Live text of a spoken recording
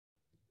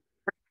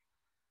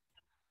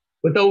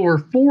With over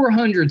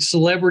 400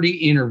 celebrity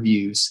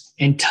interviews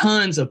and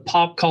tons of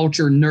pop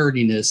culture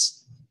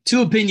nerdiness,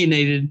 Too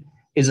Opinionated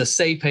is a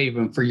safe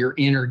haven for your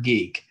inner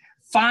geek.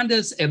 Find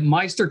us at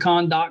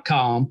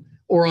meistercon.com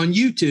or on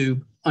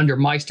YouTube under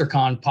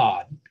MeisterCon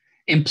Pod.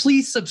 And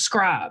please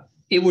subscribe.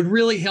 It would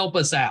really help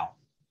us out.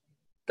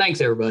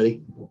 Thanks,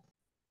 everybody.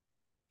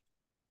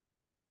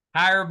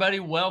 Hi, everybody.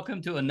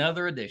 Welcome to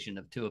another edition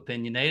of Too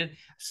Opinionated.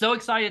 So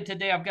excited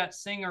today. I've got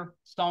singer,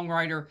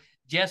 songwriter,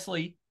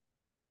 Jesslee.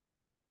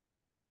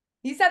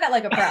 You said that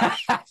like a pro.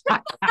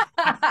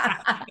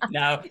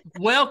 No,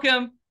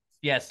 welcome,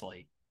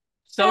 Jesslee.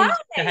 So nice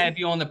to have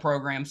you on the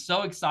program.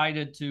 So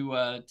excited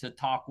to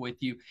talk with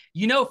you.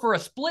 You know, for a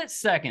split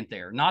second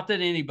there, not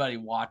that anybody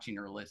watching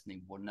or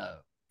listening will know,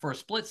 for a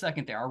split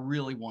second there, I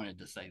really wanted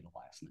to say the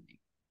last name.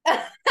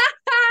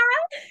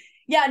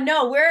 Yeah,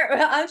 no,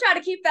 I'm trying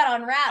to keep that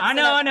on wraps. I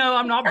know.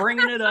 I'm not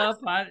bringing it up.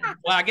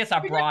 I guess I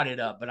brought it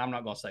up, but I'm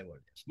not going to say what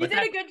it is. But you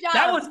did a good job.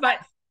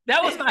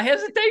 That was my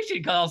hesitation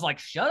because I was like,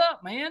 shut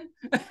up, man.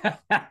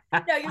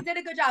 No, you did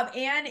a good job.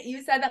 And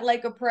you said that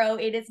like a pro.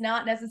 It is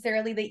not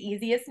necessarily the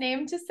easiest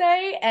name to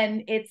say.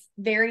 And it's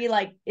very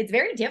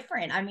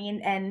different. I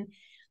mean, and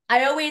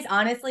I always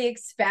honestly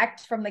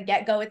expect from the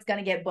get-go it's going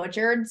to get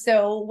butchered.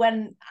 So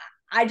when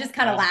I just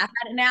kind of laugh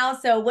at it now.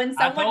 So when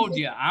someone I told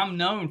you, I'm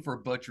known for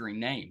butchering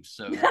names.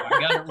 So I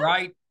got it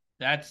right.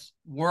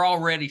 We're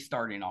already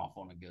starting off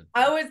on a good thing.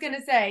 I was going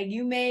to say,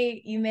 you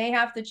may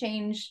have to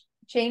change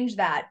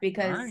that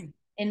because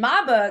in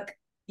my book,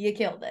 you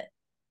killed it.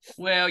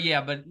 Well,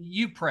 yeah, but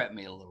you prepped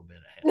me a little bit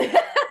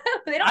ahead.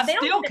 I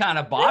still kind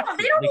of botched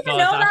it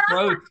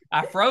because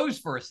I froze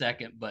for a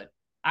second, but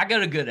I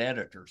got a good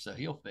editor, so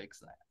he'll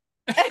fix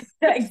that.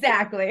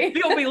 Exactly.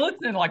 He'll be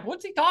listening like,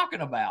 what's he talking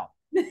about?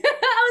 I was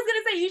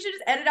going to say, you should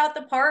just edit out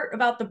the part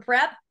about the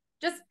prep.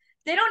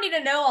 They don't need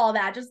to know all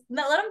that. Just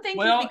let them think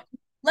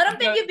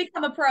you've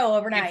become a pro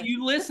overnight. If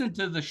you listen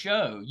to the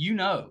show, you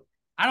know,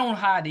 I don't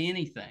hide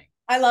anything.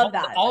 I love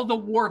that. All the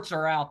warts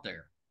are out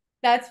there.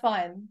 That's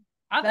fun.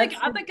 I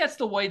think that's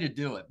the way to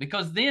do it,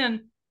 because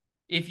then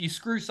if you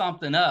screw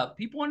something up,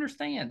 people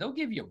understand. They'll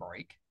give you a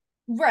break.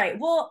 Right.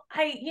 Well,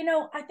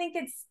 I think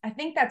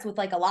that's with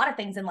like a lot of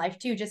things in life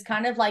too, just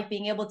kind of like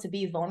being able to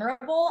be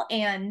vulnerable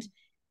and,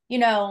 you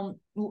know,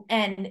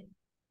 and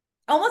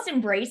almost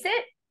embrace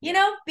it, you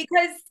know,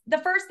 because the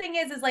first thing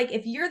is like,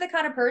 if you're the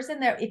kind of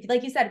person that, if,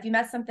 like you said, if you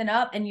mess something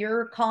up and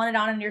you're calling it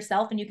on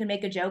yourself and you can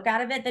make a joke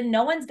out of it, then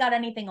no one's got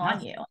anything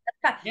on you.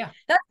 That's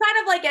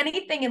kind of like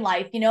anything in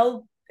life, you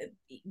know,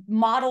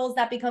 models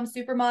that become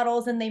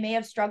supermodels and they may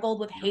have struggled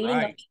with hating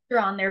a feature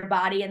on their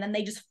body, and then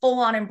they just full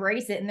on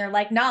embrace it. And they're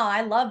like, no,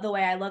 I love the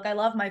way I look. I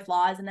love my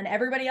flaws. And then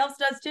everybody else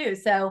does too.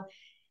 So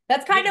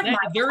that's kind of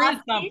there is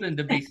something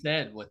to be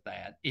said with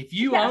that. If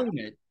you own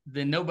it,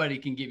 then nobody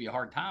can give you a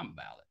hard time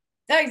about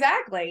it.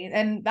 Exactly.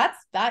 And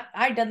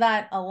I did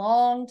that a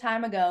long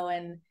time ago.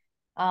 And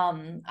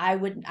I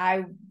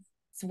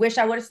wish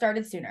I would have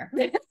started sooner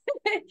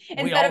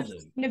instead of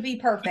to be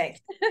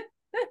perfect.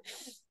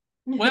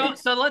 Well,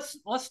 so let's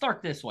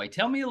start this way.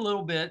 Tell me a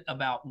little bit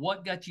about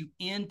what got you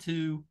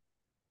into,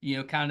 you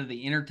know, kind of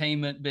the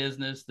entertainment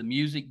business, the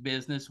music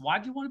business.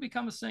 Why'd you want to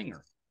become a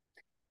singer?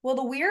 Well,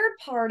 the weird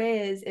part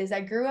is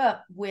I grew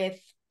up with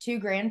two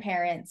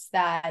grandparents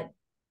that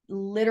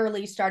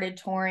literally started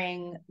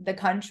touring the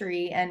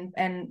country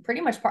and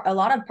pretty much a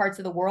lot of parts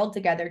of the world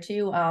together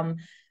too.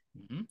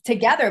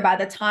 Together by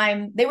the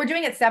time they were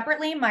doing it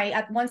separately.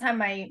 At one time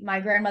my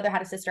grandmother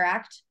had a sister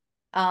act.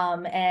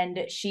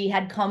 And she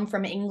had come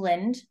from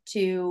England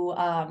to,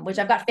 which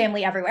I've got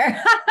family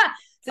everywhere.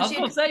 So I was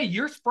going to say,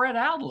 you're spread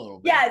out a little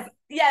bit.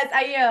 Yes,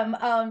 I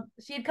am.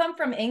 She had come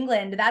from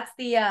England.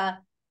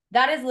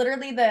 That is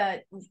literally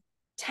the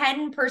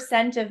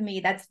 10% of me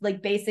that's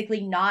like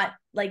basically not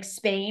like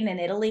Spain and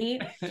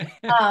Italy.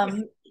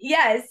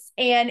 Yes.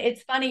 And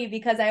it's funny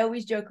because I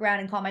always joke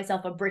around and call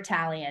myself a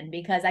Britalian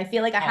because I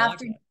feel like I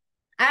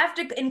have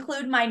to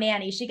include my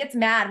nanny. She gets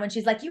mad when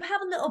she's like, you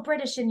have a little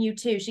British in you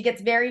too. She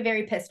gets very,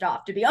 very pissed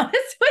off, to be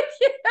honest with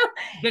you.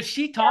 Does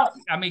she talk?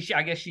 I mean,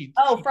 I guess she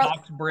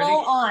talks British.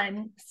 Full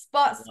on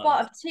spot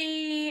of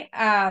tea.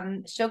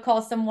 She'll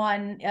call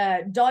someone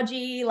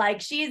dodgy.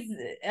 Like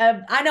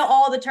I know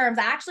all the terms.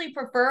 I actually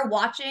prefer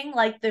watching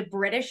like the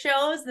British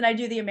shows than I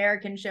do the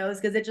American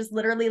shows because it just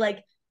literally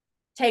like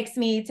takes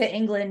me to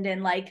England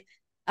and like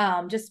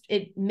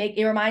it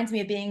reminds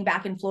me of being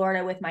back in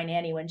Florida with my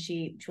nanny when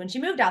she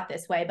moved out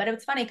this way. But it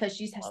was funny because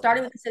she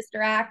started with the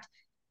sister act.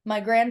 My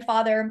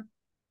grandfather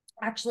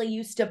actually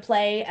used to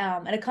play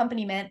an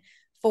accompaniment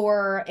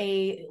for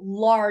a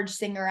large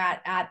singer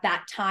at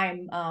that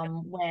time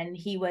when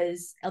he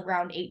was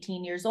around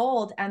 18 years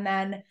old. And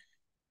then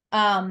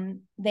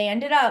they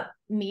ended up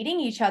meeting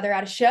each other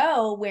at a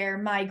show where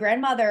my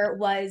grandmother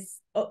was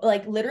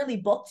like literally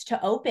booked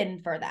to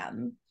open for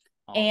them.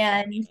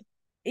 And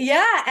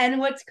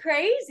what's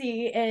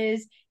crazy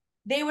is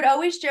they would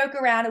always joke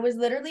around. It was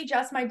literally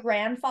just my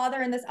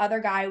grandfather and this other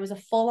guy. It was a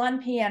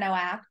full-on piano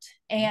act.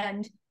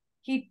 And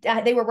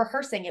they were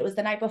rehearsing. It was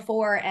the night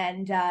before,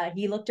 and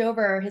he looked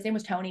over. His name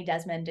was Tony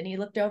Desmond, and he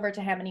looked over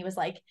to him, and he was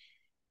like,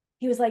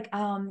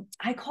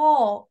 I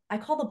call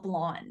the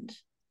blonde.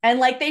 And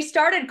like they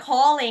started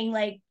calling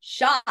like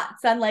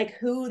shots on like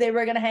who they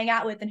were going to hang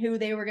out with and who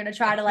they were going to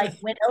try to like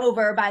win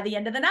over by the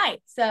end of the night.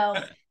 So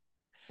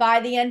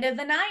by the end of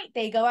the night,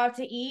 they go out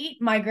to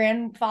eat. My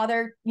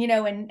grandfather,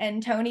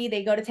 and Tony,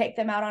 they go to take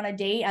them out on a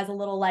date as a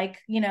little like,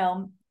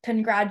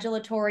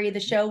 congratulatory, the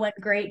show went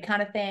great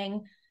kind of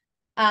thing.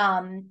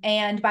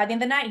 And by the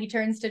end of the night, he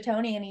turns to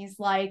Tony and he's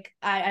like,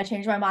 I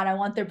changed my mind. I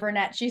want the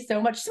brunette. She's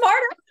so much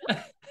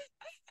smarter.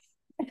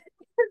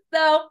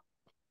 So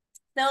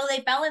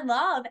they fell in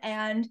love,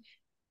 and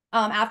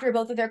after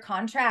both of their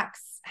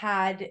contracts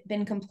had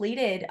been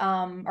completed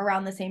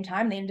around the same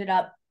time, they ended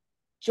up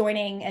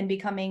joining and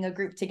becoming a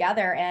group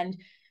together and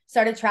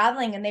started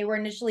traveling. And they were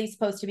initially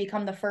supposed to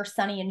become the first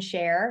Sonny and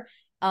Cher.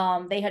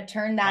 They had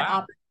turned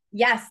that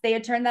they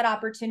had turned that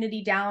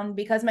opportunity down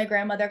because my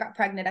grandmother got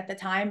pregnant at the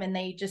time, and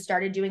they just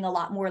started doing a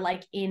lot more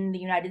like in the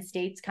United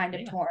States kind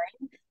of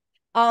touring.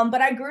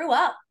 But I grew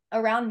up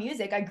around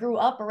music. I grew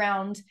up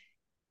around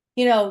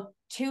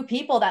two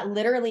people that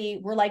literally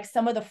were like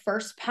some of the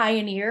first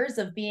pioneers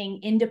of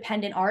being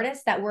independent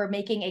artists that were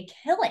making a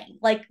killing.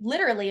 Like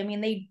literally, I mean,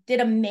 they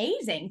did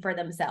amazing for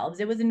themselves.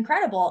 It was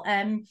incredible.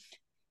 And,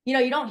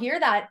 you don't hear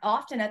that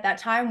often at that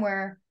time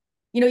where,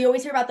 you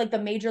always hear about like the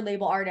major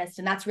label artist,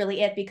 and that's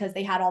really it because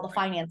they had all the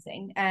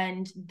financing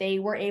and they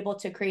were able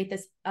to create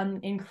this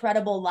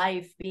incredible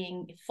life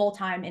being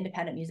full-time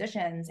independent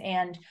musicians.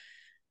 And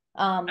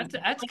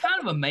that's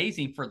kind of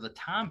amazing for the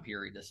time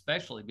period,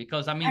 especially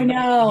because I mean, I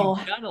know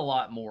you've got a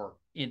lot more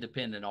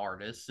independent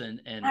artists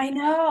and I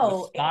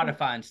know with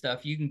Spotify and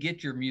stuff, you can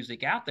get your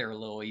music out there a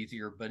little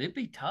easier, but it'd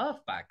be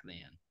tough back then.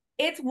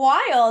 It's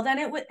wild, and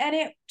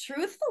it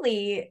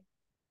truthfully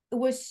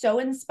was so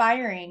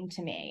inspiring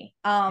to me.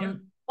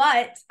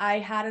 But I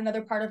had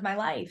another part of my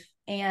life,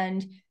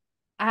 and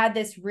I had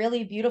this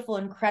really beautiful,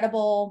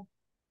 incredible,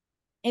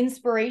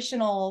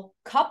 inspirational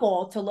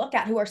couple to look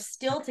at who are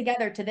still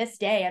together to this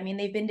day. I mean,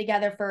 they've been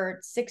together for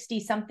 60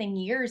 something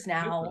years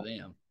now. Good for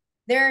them.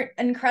 They're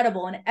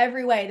incredible in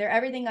every way. They're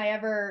everything I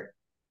ever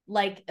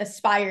like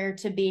aspire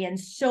to be in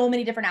so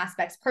many different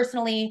aspects,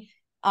 personally,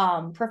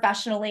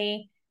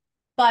 professionally.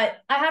 But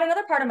I had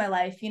another part of my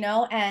life,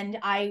 and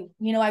I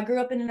grew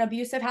up in an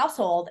abusive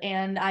household,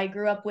 and I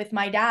grew up with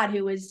my dad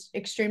who was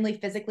extremely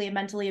physically and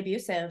mentally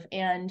abusive.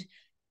 And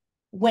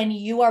when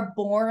you are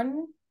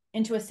born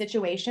into a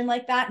situation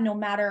like that, no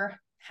matter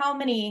how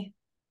many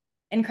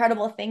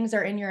incredible things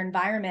are in your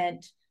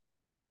environment,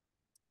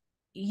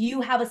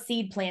 you have a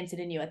seed planted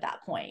in you at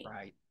that point,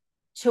 right?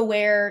 To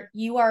where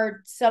you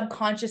are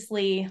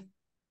subconsciously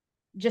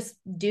just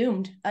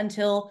doomed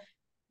until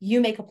you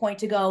make a point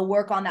to go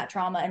work on that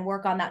trauma and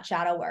work on that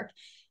shadow work.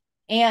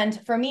 And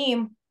for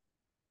me,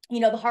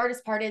 the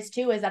hardest part is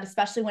that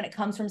especially when it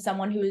comes from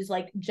someone who is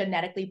like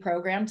genetically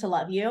programmed to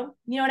love you,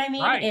 you know what I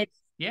mean? Right.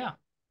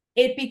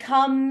 It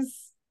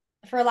becomes,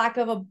 for lack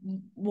of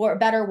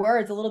better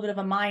words, a little bit of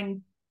a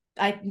mind.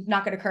 I'm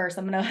not going to curse.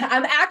 I'm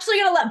actually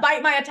going to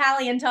bite my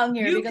Italian tongue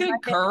here. You can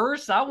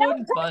curse. I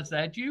wouldn't fuss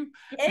at you.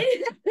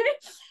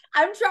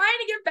 I'm trying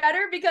to get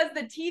better because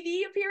the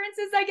TV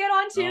appearances I get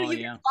on too, you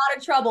get a lot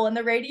of trouble in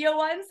the radio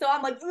ones. So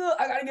I'm like,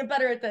 I got to get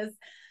better at this.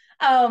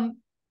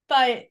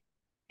 But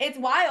it's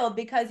wild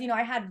because,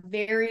 I had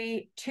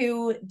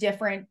two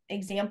different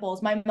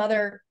examples. My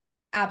mother,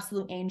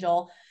 absolute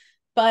angel,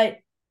 but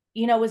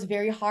it was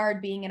very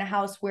hard being in a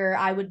house where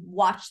I would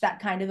watch that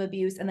kind of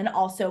abuse and then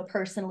also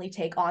personally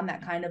take on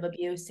that kind of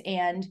abuse.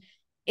 And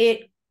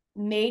it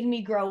made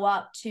me grow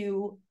up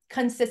to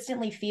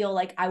consistently feel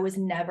like I was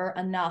never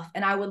enough.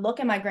 And I would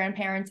look at my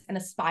grandparents and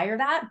aspire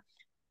that,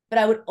 but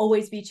I would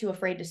always be too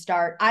afraid to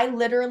start. I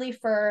literally,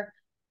 for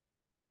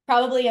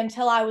probably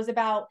until I was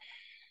about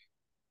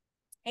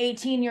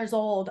 18 years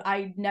old,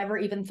 I never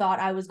even thought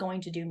I was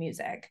going to do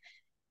music.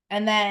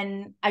 And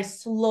then I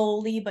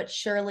slowly but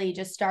surely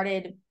just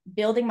started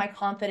building my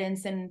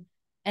confidence and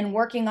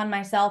working on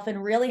myself.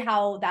 And really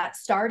how that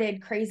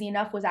started, crazy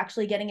enough, was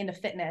actually getting into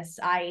fitness.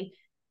 I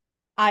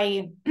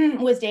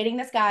was dating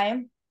this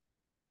guy.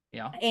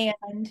 Yeah.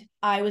 And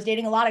I was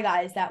dating a lot of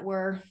guys that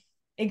were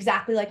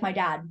exactly like my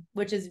dad,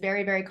 which is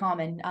very, very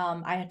common.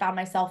 I had found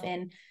myself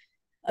in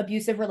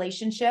abusive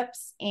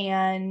relationships.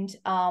 And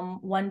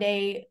one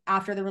day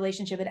after the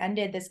relationship had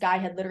ended, this guy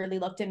had literally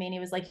looked at me and he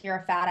was like, "You're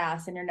a fat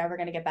ass and you're never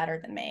going to get better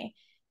than me."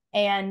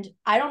 And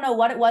I don't know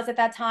what it was at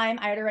that time.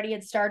 I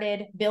had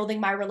started building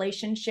my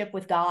relationship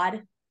with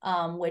God,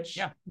 which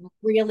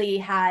really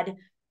had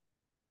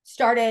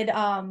started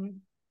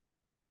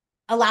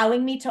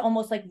allowing me to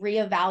almost like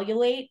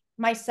reevaluate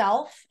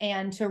myself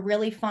and to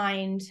really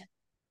find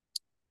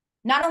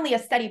not only a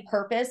steady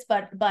purpose,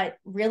 but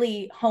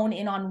really hone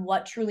in on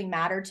what truly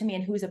mattered to me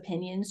and whose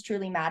opinions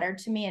truly mattered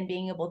to me, and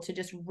being able to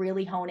just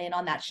really hone in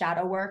on that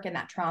shadow work and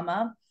that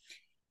trauma.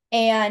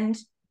 And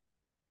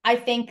I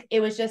think it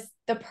was just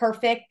the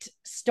perfect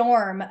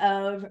storm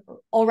of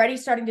already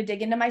starting to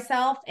dig into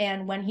myself.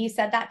 And when he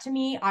said that to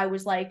me, I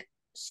was like,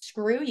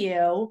 screw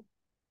you.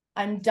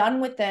 I'm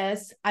done with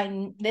this.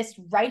 This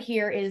right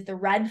here is the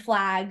red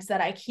flags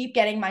that I keep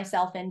getting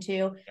myself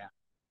into. Yeah.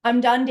 I'm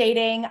done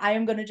dating. I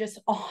am going to just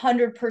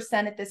 100%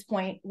 at this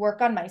point work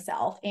on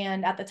myself.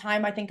 And at the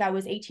time, I think I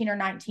was 18 or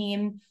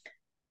 19.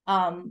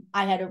 I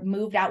had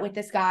moved out with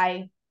this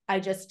guy. I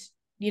just,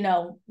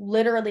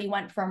 literally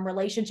went from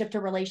relationship to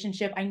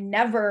relationship. I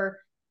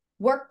never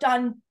worked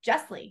on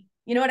Jesslee.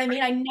 You know what I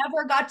mean? I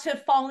never got to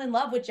fall in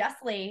love with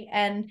Jesslee.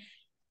 And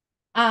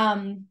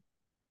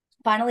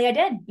finally I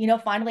did.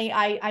 Finally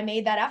I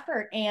made that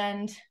effort,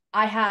 and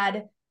I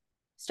had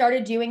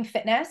started doing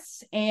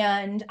fitness,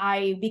 and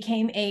I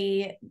became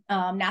a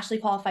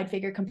nationally qualified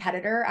figure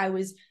competitor. I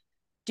was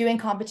doing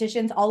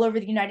competitions all over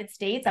the United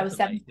States. That's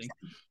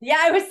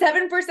I was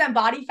 7%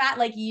 body fat,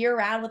 like year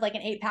round, with like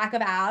an 8-pack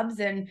of abs.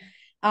 And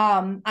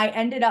I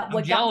ended up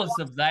I'm jealous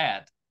of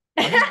that.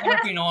 I've been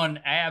working on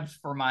abs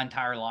for my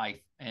entire life,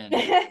 and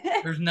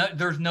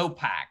there's no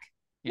pack.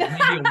 Maybe a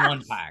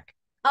 1-pack.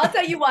 I'll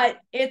tell you what,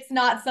 it's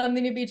not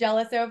something to be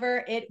jealous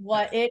over. It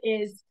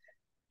is.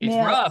 It's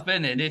rough,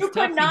 isn't it? It's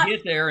tough to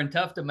get there and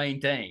tough to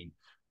maintain.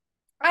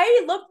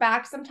 I look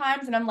back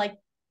sometimes and I'm like,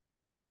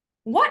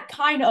 what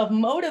kind of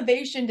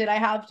motivation did I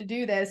have to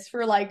do this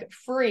for like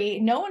free?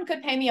 No one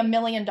could pay me $1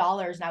 million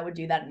and I would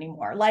do that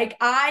anymore. Like,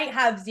 I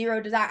have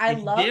zero desire.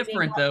 It's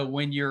different though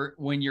when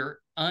you're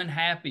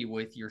unhappy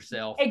with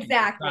yourself.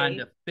 Exactly. Trying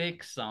to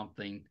fix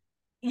something.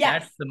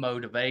 Yes. That's the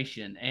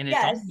motivation. And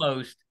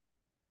it's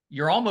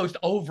you're almost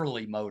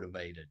overly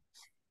motivated.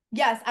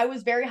 Yes, I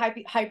was very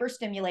hyper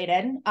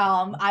stimulated.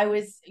 I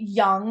was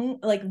young,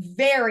 like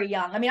very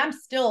young. I mean, I'm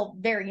still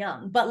very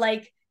young, but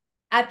like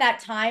at that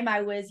time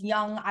I was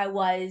young. I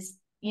was,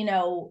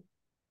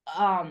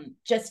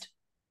 just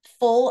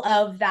full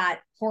of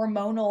that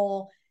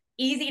hormonal,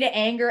 easy to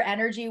anger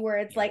energy where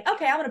it's like,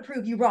 okay, I'm going to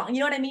prove you wrong.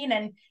 You know what I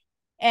mean?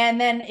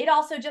 And then it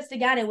also just,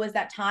 again, it was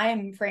that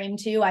time frame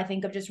too, I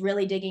think, of just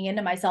really digging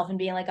into myself and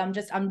being like,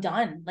 I'm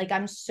done. Like,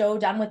 I'm so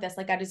done with this.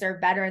 Like, I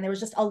deserve better. And there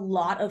was just a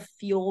lot of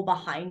fuel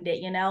behind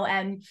it,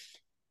 and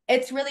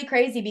it's really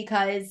crazy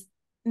because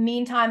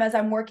meantime, as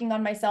I'm working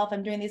on myself,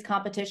 I'm doing these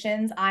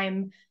competitions,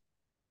 I'm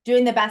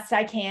doing the best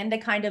I can to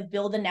kind of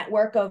build a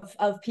network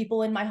of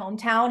people in my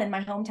hometown. And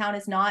my hometown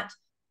is not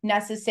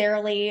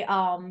necessarily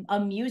a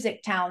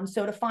music town.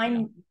 So to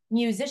find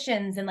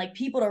musicians and like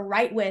people to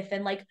write with,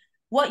 and like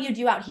what you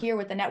do out here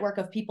with the network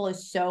of people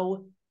is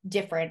so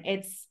different.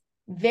 It's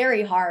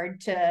very hard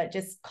to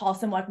just call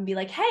someone up and be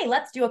like, hey,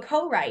 let's do a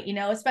co-write,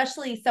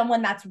 especially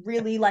someone that's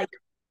really like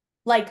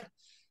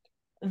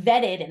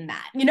vetted in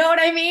that. You know what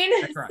I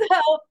mean? That's right.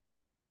 So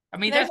I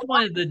mean, that's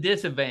one of the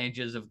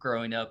disadvantages of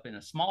growing up in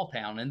a small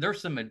town, and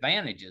there's some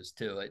advantages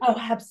to it. Oh,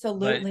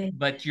 absolutely.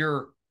 But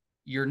your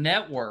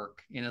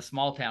network in a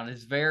small town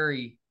is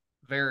very,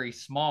 very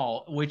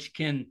small, which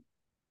can,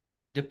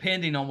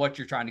 depending on what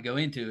you're trying to go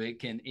into, it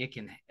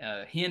can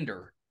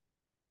hinder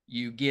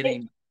you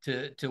getting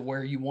to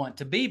where you want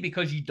to be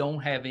because you don't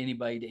have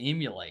anybody to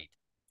emulate.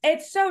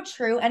 It's so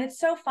true. And it's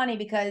so funny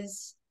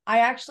because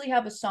I actually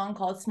have a song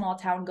called Small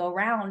Town Go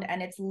Round,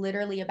 and it's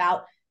literally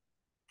about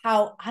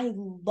how I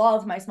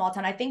love my small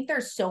town. I think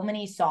there's so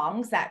many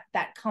songs that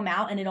come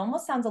out and it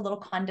almost sounds a little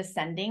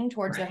condescending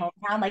towards your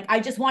hometown. Like, I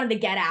just wanted to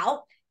get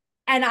out.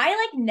 And I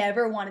like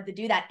never wanted to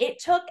do that. It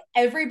took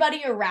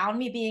everybody around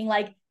me being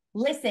like,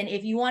 listen,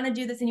 if you want to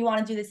do this and you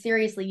want to do this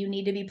seriously, you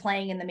need to be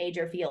playing in the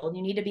major field.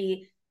 You need to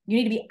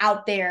be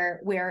out there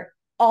where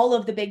all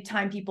of the big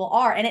time people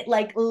are. And it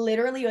like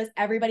literally was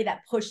everybody that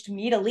pushed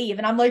me to leave.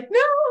 And I'm like, no,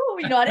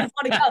 I didn't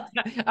want to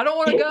go. I don't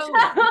want to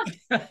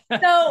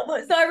go.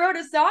 So I wrote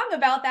a song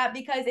about that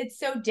because it's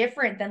so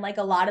different than like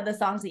a lot of the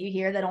songs that you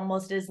hear that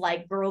almost is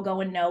like girl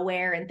going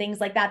nowhere and things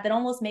like that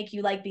almost make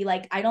you like, be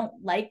like, I don't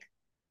like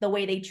the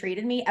way they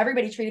treated me.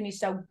 Everybody treated me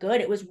so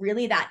good. It was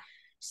really that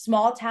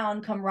small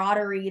town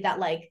camaraderie that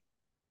like,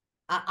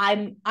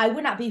 I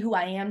would not be who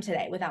I am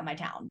today without my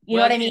town. You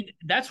know what I mean?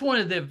 That's one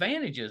of the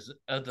advantages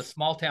of the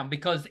small town,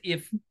 because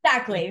if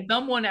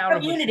someone out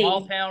of a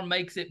small town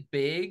makes it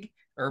big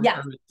or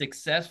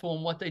successful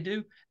in what they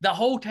do, the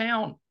whole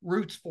town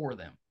roots for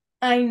them.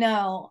 I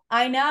know.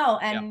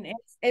 And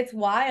it's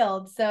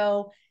wild.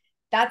 So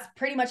that's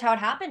pretty much how it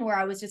happened, where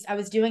I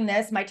was doing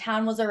this. My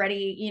town was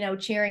already,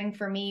 cheering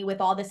for me with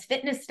all this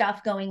fitness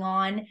stuff going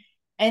on.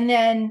 And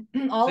then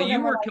so you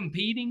were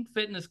competing,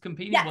 fitness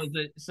competing.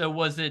 Yes.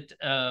 Was it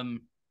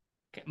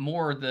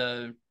more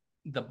the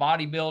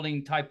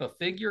bodybuilding type of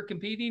figure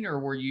competing, or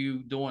were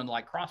you doing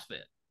like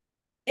CrossFit?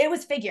 It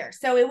was figure.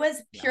 So it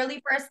was purely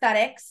for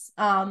aesthetics.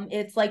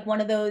 It's like one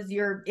of those,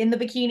 you're in the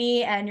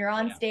bikini and you're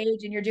on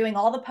stage and you're doing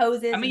all the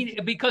poses. I mean,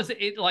 because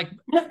it like,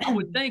 I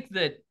would think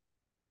that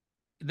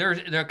there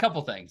are a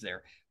couple things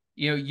there.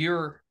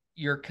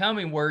 You're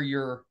coming where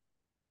you're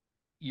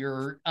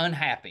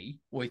unhappy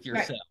with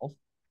yourself. Right.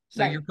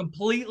 So you're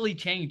completely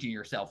changing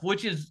yourself,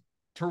 which is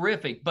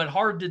terrific, but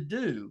hard to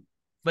do.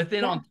 But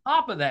then on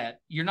top of that,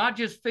 you're not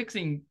just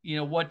fixing,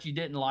 what you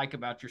didn't like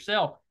about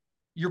yourself.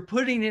 You're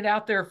putting it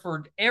out there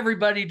for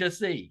everybody to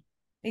see.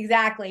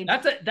 Exactly.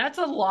 That's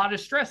a lot of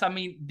stress. I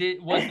mean,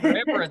 was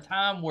there ever a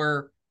time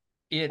where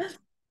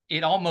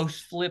it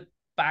almost flipped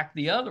back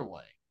the other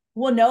way?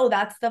 Well, no,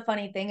 that's the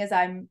funny thing is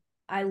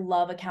I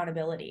love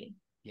accountability.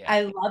 Yeah.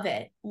 I love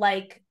it.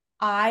 Like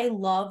I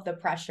love the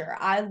pressure.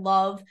 I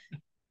love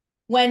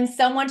when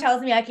someone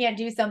tells me I can't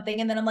do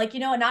something and then I'm like, you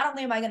know what, not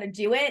only am I going to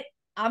do it,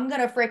 I'm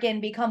going to freaking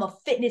become a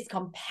fitness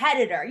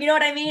competitor. You know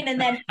what I mean? And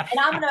then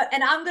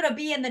and I'm going to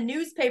be in the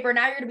newspaper.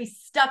 Now you're going to be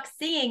stuck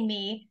seeing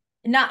me,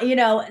 not,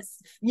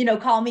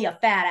 call me a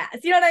fat ass.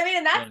 You know what I mean?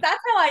 And that's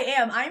how I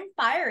am. I'm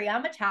fiery.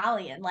 I'm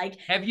Italian. Like,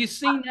 have you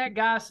seen that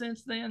guy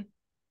since then?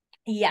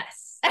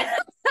 yes. How'd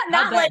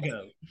that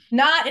go?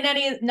 Not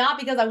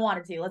because I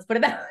wanted to. Let's put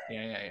it that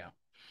way.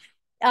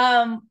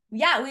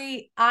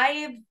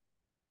 Yeah.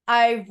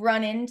 I've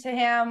run into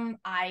him.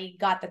 I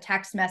got the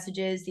text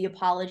messages, the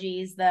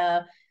apologies,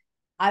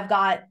 I've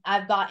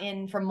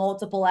gotten from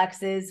multiple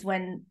exes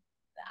when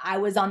I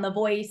was on The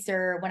Voice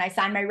or when I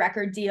signed my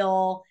record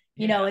deal.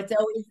 You know, it's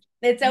always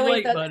those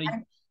buddy.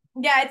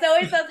 it's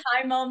always those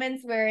high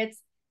moments where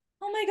it's,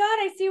 oh my God,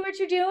 I see what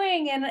you're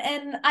doing.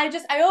 And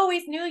I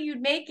always knew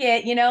you'd make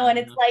it, and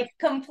it's like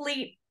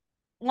complete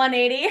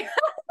 180.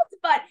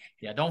 But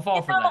yeah, don't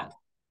fall for that.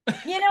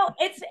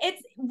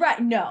 It's right.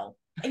 No,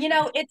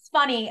 it's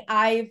funny.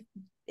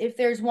 If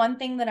there's one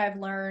thing that I've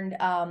learned,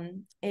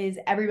 is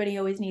everybody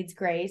always needs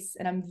grace.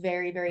 And I'm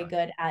very, very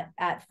good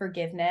at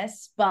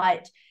forgiveness,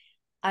 but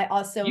I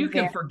also, you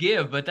can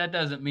forgive, but that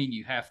doesn't mean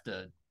you have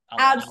to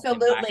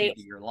absolutely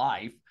into your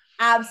life.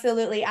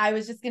 Absolutely. I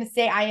was just going to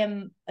say, I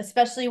am,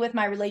 especially with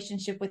my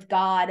relationship with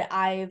God,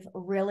 I've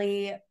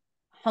really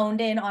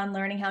honed in on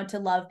learning how to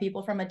love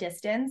people from a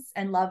distance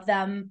and love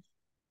them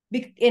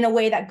in a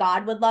way that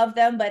God would love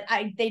them, but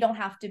they don't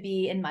have to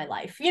be in my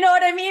life. You know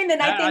what I mean?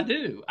 And I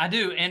do.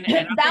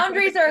 And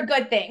boundaries are a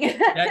good thing.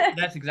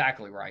 That's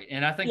exactly right.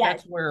 And I think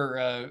that's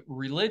where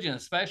religion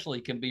especially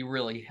can be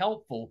really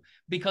helpful,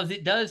 because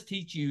it does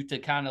teach you to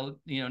kind of,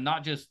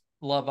 not just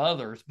love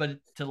others, but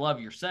to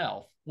love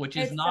yourself, which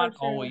is not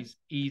always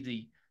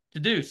easy to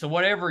do. So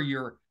whatever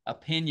your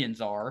opinions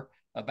are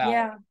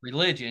about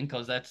religion,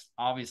 because that's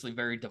obviously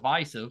very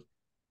divisive,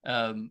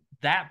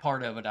 that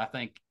part of it, I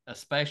think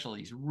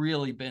especially, is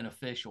really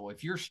beneficial.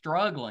 If you're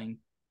struggling,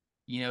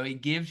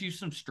 it gives you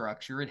some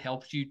structure. It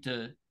helps you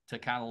to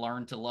kind of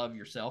learn to love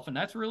yourself, and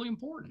that's really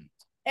important.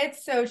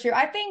 It's so true.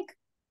 I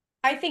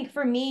think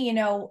for me,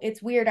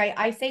 it's weird.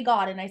 I say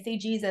God and I say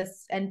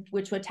Jesus, and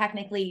which would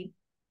technically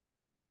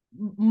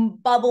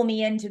bubble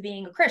me into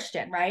being a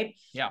Christian, right?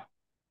 Yeah.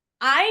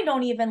 I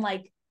don't even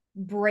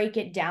break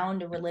it down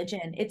to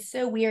religion. It's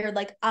so weird.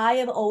 Like I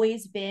have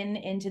always been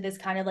into this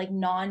kind of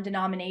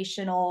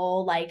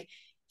non-denominational,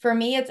 for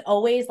me, it's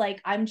always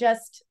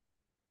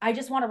I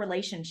just want a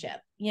relationship,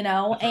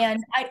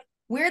 and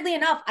weirdly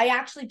enough, I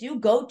actually do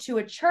go to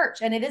a church,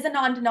 and it is a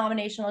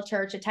non-denominational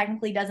church. It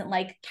technically doesn't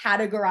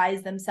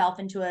categorize themselves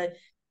into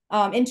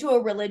a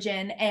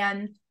religion.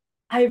 And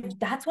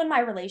that's when my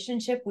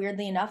relationship,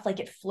 weirdly enough,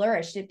 it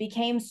flourished. It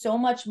became so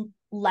much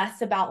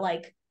less about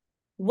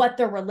what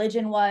the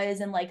religion was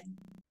and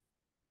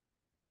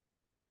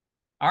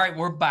all right,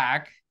 we're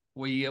back.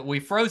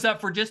 We froze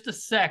up for just a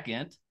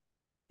second.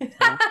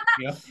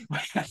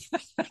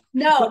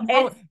 No,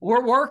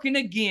 we're working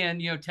again.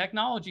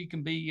 Technology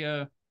can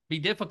be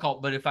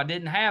difficult, but if I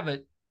didn't have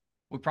it,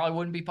 we probably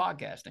wouldn't be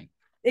podcasting.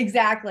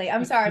 Exactly.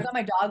 I'm sorry. I got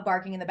my dog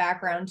barking in the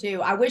background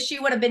too. I wish she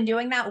would have been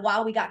doing that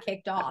while we got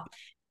kicked off.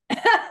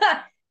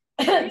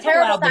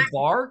 Terrible to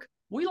bark.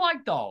 We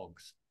like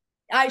dogs.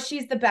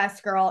 She's the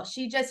best girl.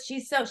 She gets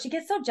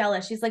so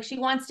jealous. She's she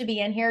wants to be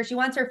in here. She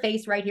wants her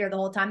face right here the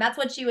whole time. That's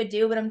what she would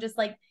do. But I'm just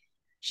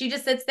she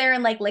just sits there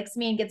and licks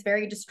me and gets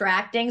very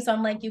distracting. So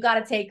I'm you got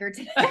to take her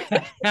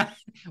today.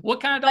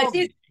 What kind of dog?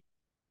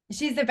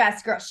 She's the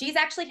best girl. She's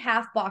actually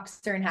half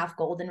boxer and half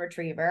golden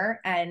retriever.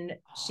 And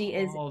she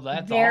is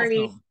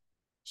awesome.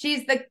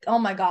 She's oh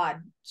my God,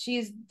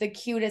 she's the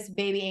cutest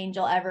baby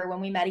angel ever. When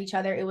we met each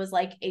other, it was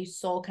a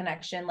soul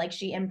connection.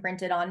 She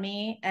imprinted on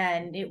me,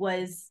 and it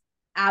was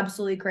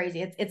absolutely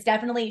crazy. It's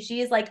definitely,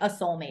 she is a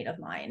soulmate of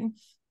mine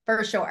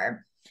for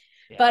sure.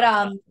 Yeah,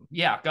 but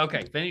yeah,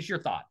 okay, finish your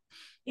thought.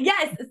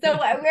 Yes. So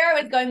where I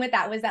was going with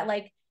that was that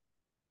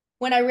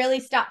when I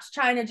really stopped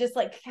trying to just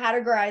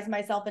categorize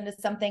myself into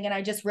something, and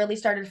I just really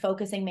started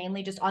focusing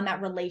mainly just on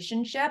that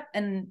relationship.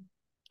 And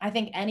I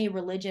think any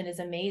religion is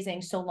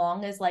amazing so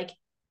long as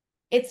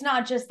it's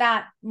not just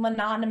that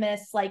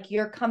monotonous,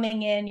 you're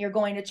coming in, you're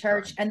going to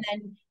church, and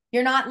then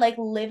you're not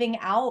living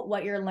out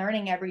what you're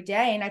learning every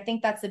day. And I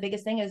think that's the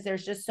biggest thing, is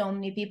there's just so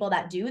many people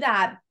that do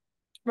that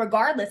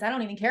regardless. I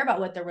don't even care about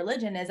what the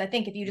religion is. I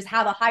think if you just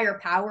have a higher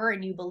power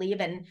and you believe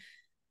in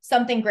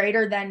something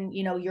greater than,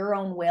 your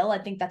own will, I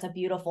think that's a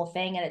beautiful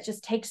thing. And it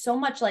just takes so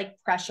much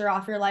pressure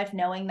off your life,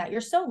 knowing that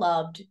you're so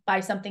loved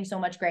by something so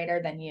much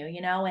greater than you,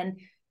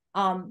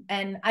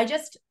 and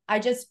I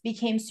just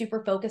became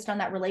super focused on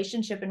that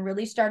relationship and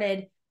really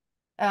started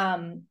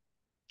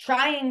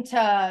trying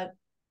to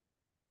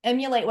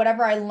emulate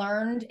whatever I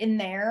learned in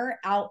there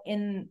out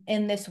in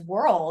this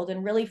world,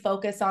 and really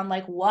focus on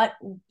like, what,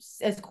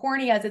 as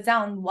corny as it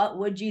sounds, what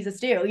would Jesus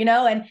do, you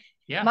know? And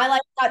my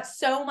life got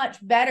so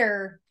much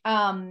better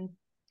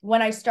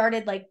when I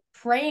started like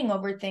praying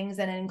over things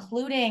and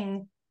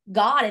including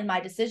God in my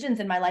decisions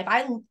in my life.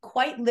 I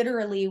quite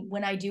literally,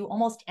 when I do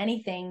almost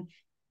anything,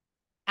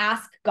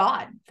 ask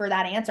God for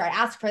that answer. I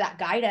ask for that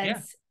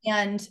guidance.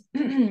 And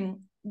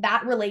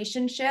that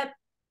relationship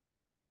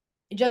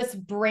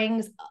just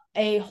brings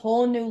a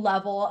whole new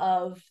level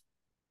of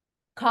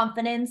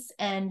confidence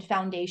and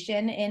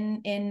foundation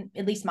in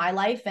at least my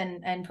life,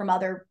 and from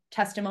other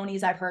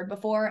testimonies I've heard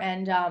before.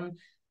 And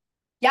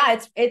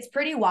it's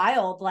pretty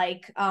wild,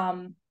 like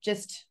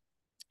just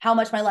how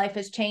much my life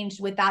has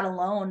changed with that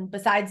alone,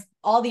 besides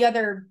all the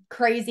other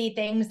crazy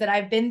things that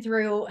I've been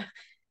through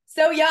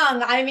so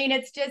young. I mean,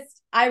 it's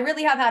just, I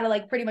really have had a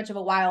like pretty much of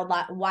a wild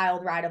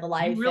ride of a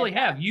life. You really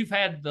have. You've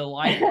had the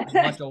life of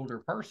a much older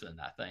person,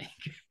 I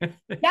think.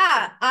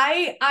 Yeah,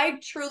 I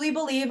truly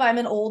believe I'm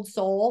an old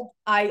soul.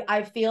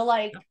 I feel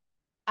like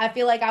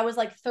I was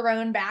like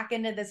thrown back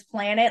into this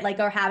planet, like,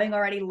 or having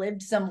already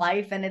lived some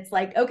life, and it's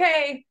like,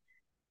 okay,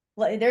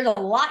 there's a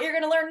lot you're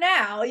going to learn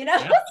now, you know?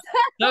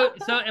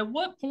 So at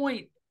what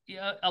point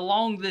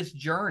along this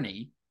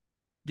journey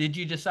did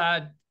you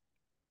decide,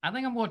 I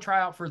think I'm going to try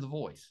out for The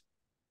Voice?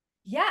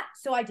 Yeah,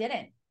 so I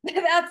didn't.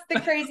 That's the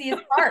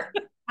craziest part.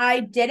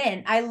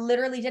 I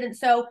literally didn't.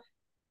 So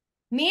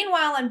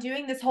meanwhile, I'm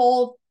doing this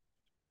whole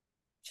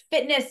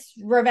fitness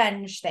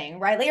revenge thing,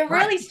 right? Like, it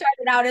really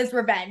started out as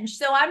revenge.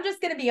 So I'm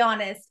just going to be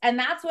honest. And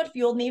that's what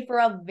fueled me for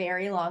a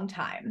very long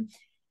time.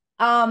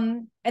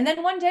 And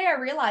then one day I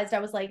realized, I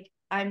was like,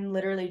 I'm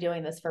literally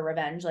doing this for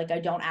revenge. Like, I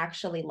don't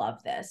actually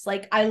love this.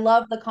 Like, I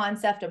love the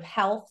concept of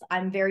health.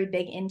 I'm very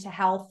big into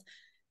health.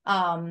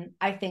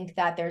 I think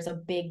that there's a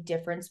big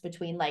difference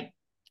between like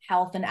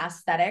health and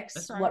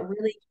aesthetics. Right.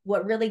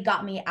 What really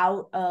got me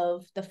out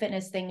of the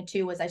fitness thing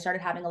too was I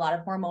started having a lot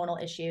of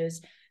hormonal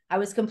issues. I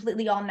was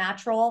completely all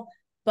natural,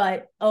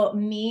 but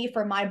me,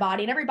 for my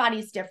body, and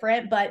everybody's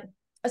different, but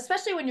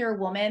especially when you're a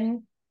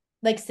woman,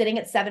 like sitting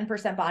at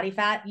 7% body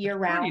fat year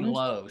round. Pretty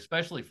low,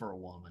 especially for a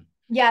woman.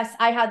 Yes,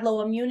 I had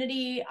low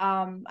immunity.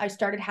 I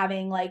started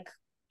having like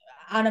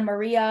Anna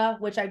Maria,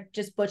 which I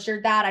just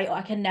butchered that.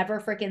 I can never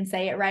freaking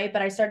say it right,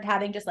 but I started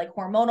having just like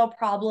hormonal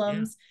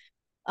problems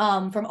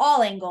from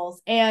all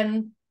angles.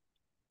 And,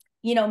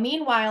 you know,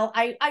 meanwhile,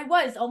 I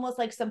was almost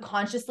like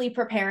subconsciously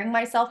preparing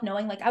myself,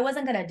 knowing like I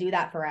wasn't going to do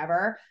that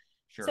forever.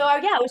 Sure. So I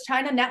was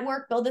trying to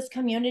network, build this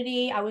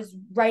community. I was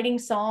writing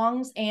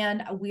songs,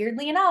 and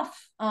weirdly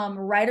enough,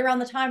 right around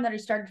the time that I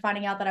started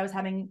finding out that I was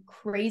having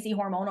crazy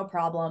hormonal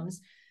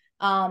problems,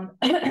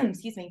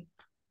 excuse me,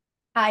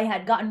 I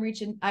had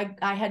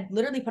I had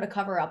literally put a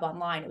cover up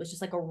online. It was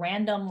just like a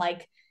random,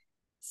 like,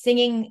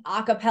 singing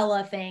a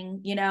cappella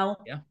thing, you know?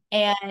 Yeah.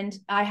 And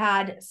I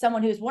had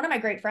someone who's one of my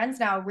great friends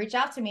now reach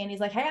out to me, and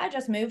he's like, hey, I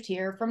just moved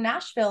here from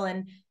Nashville,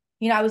 and,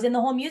 you know, I was in the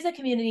whole music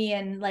community,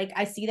 and like,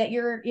 I see that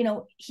you're, you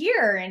know,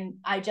 here. And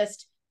I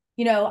just,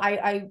 you know,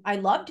 I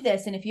loved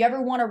this. And if you ever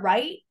want to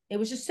write, it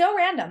was just so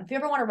random. If you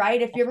ever want to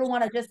write, if you ever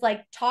want to just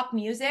like talk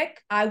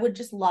music, I would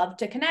just love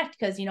to connect,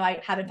 because, you know,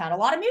 I haven't found a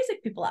lot of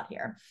music people out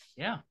here.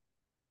 Yeah.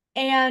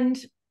 And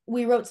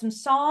we wrote some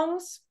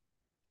songs,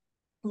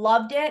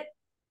 loved it,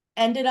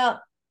 ended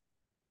up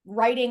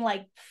writing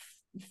like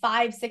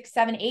 5, 6,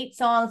 7, 8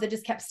 songs that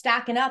just kept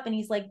stacking up. And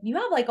he's like, you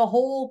have like a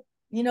whole,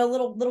 you know,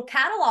 little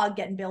catalog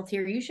getting built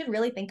here. You should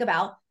really think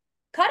about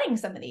cutting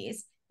some of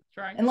these. That's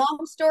right. And long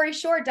story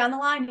short, down the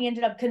line, he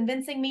ended up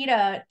convincing me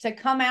to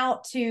come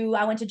out to,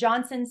 I went to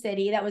Johnson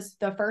City. That was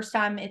the first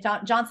time. It's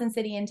Johnson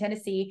City in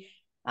Tennessee.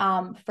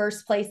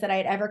 First place that I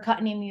had ever cut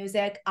any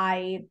music.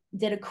 I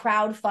did a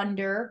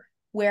crowdfunder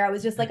where I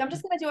was just like, I'm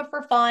just going to do it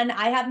for fun.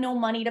 I have no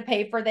money to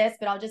pay for this,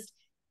 but I'll just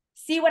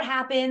see what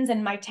happens.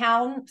 And my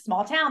town,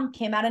 small town,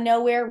 came out of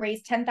nowhere,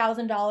 raised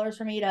 $10,000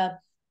 for me to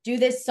do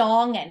this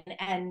song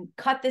and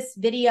cut this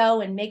video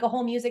and make a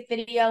whole music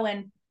video.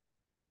 And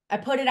I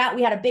put it out.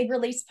 We had a big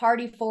release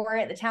party for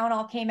it. The town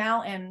all came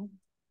out, and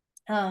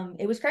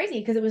it was crazy,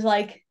 because it was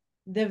like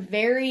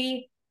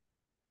it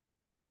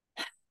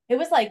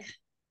was like,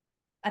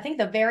 I think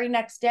the very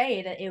next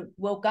day that I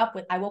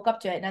woke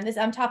up to it. And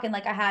I'm talking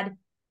like I had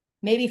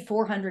maybe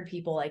 400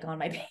 people like on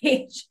my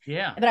page.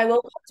 Yeah. But I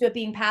woke up to it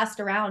being passed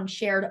around,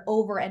 shared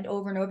over and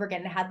over and over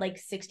again, and it had like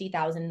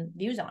 60,000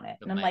 views on it.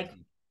 And I'm like,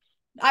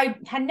 I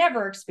had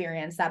never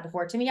experienced that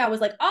before. To me, I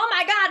was like, oh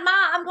my God,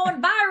 Mom, I'm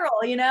going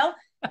viral, you know?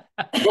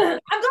 I'm going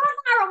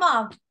viral,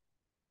 Mom.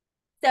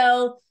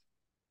 So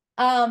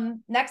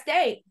next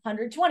day,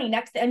 120,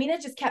 next day. I mean,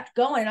 it just kept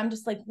going. And I'm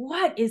just like,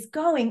 what is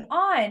going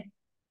on?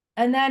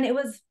 And then it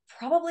was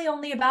probably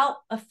only about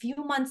a few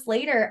months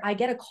later, I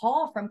get a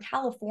call from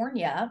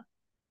California,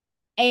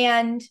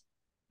 and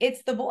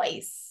it's The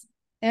Voice.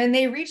 And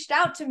they reached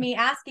out to me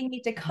asking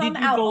me to come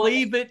out. Did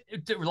you believe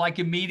it? Like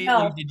immediately?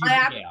 No, did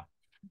you?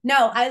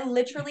 No, I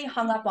literally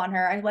hung up on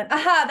her. I went,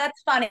 aha,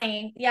 that's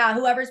funny. Yeah,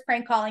 whoever's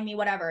prank calling me,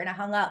 whatever. And I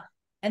hung up,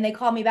 and they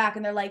called me back,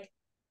 and they're like,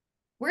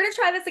 we're going to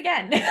try this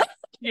again.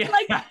 Yeah.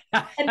 Like,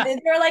 and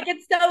they're like,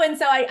 it's so and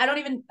so.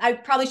 I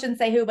probably shouldn't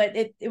say who, but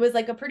it was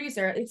like a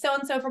producer. It's so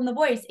and so from The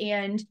Voice,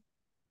 and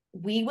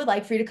we would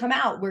like for you to come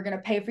out. We're gonna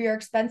pay for your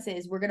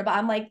expenses. We're gonna buy.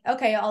 I'm like,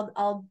 okay,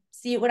 I'll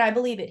see it when I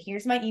believe it.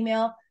 Here's my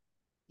email.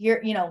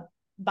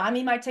 Buy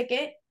me my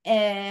ticket,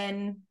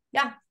 and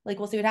yeah, like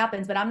we'll see what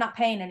happens. But I'm not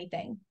paying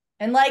anything.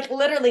 And like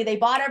literally, they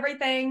bought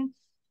everything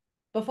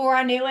before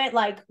I knew it.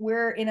 Like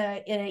we're in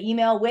an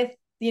email with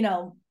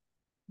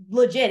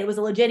legit. It was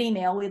a legit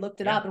email. We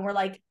looked it up, and we're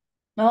like,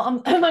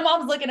 well, my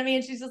mom's looking at me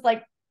and she's just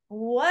like,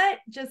 what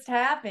just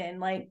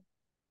happened? Like,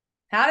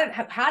 how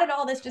did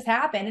all this just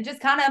happen? It just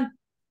kind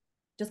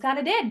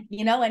of did,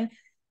 and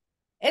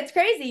it's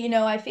crazy.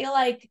 I feel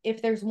like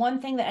if there's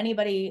one thing that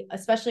anybody,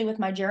 especially with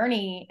my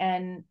journey,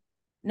 and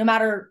no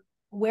matter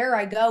where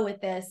I go with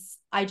this,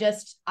 I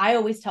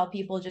always tell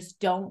people, just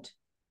don't,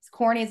 as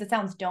corny as it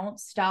sounds, don't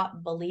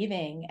stop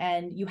believing.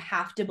 And you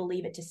have to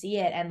believe it to see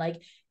it. And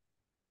like,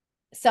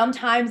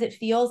 sometimes it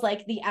feels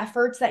like the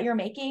efforts that you're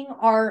making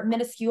are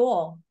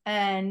minuscule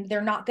and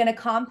they're not going to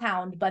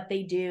compound, but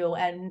they do.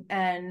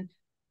 And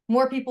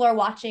more people are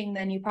watching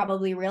than you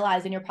probably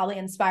realize. And you're probably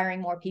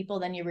inspiring more people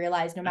than you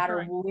realize, no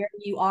matter where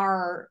you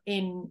are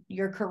in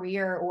your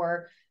career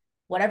or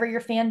whatever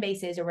your fan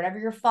base is or whatever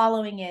your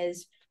following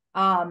is.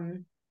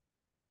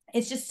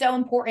 It's just so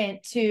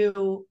important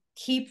to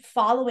keep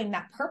following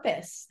that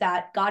purpose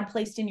that God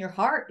placed in your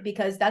heart,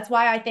 because that's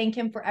why I thank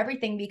him for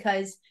everything,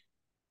 because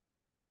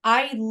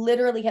I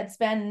literally had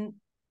spent,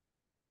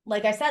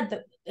 like I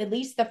said, at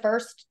least the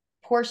first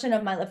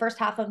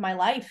half of my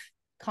life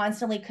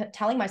constantly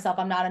telling myself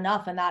I'm not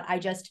enough and that I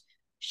just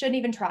shouldn't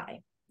even try,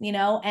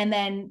 and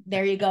then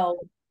there you go.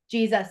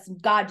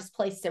 God just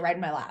placed it right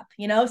in my lap,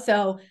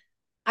 So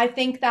I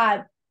think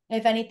that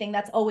if anything,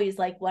 that's always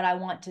like what I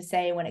want to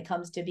say when it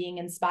comes to being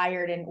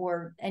inspired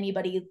or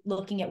anybody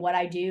looking at what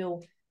I do.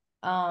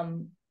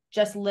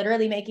 Just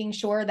literally making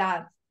sure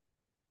that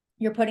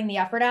you're putting the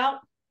effort out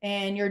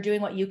and you're doing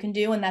what you can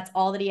do. And that's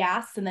all that he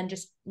asks. And then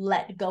just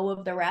let go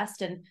of the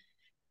rest. And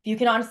if you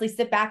can honestly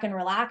sit back and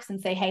relax and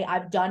say, hey,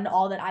 I've done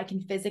all that I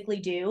can physically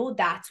do,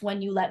 that's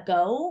when you let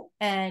go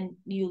and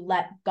you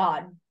let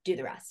God do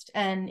the rest.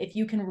 And if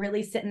you can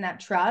really sit in that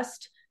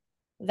trust,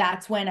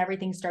 that's when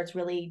everything starts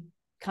really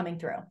coming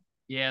through.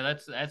 Yeah,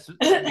 that's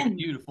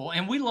beautiful.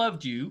 And we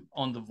loved you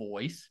on The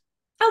Voice.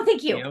 Oh,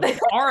 thank you.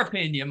 Our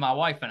opinion, my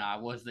wife and I,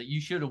 was that you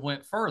should have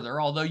went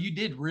further, although you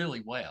did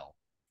really well.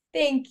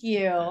 Thank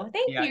you.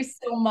 Thank you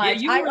so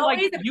much. Yeah,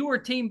 you were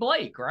Team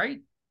Blake, right?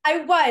 I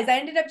was. I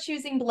ended up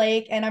choosing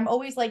Blake, and I'm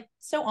always like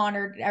so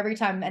honored every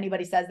time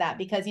anybody says that,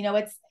 because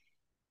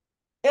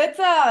it's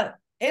a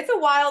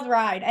wild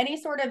ride. Any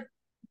sort of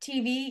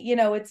TV,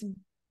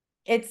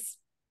 it's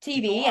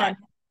TV, and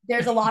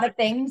there's a lot of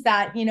things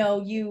that you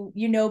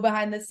know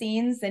behind the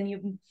scenes, and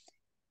you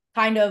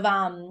kind of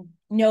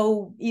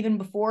know even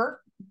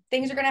before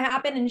things are going to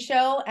happen and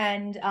show.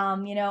 And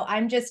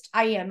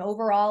I am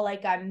overall,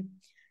 like,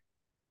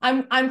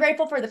 I'm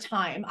grateful for the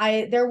time.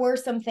 There were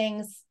some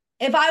things,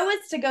 if I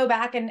was to go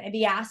back and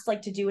be asked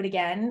like to do it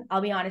again,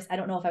 I'll be honest, I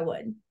don't know if I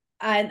would.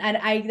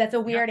 And that's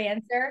a weird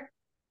answer.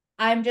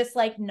 I'm just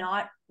like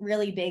not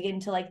really big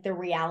into like the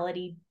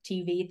reality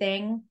TV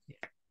thing,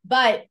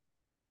 but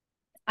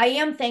I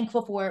am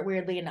thankful for it,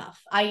 weirdly enough.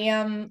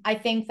 I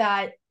think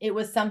that it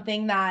was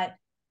something that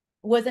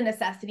was a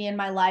necessity in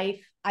my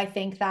life. I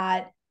think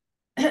that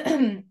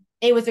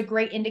it was a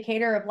great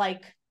indicator of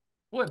like,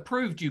 well, it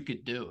proved you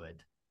could do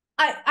it.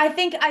 I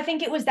think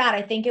it was that.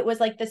 I think it was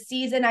like the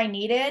season I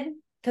needed,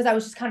 because I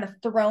was just kind of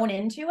thrown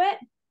into it.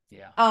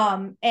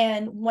 Yeah.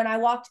 And when I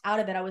walked out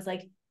of it, I was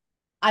like,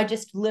 I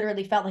just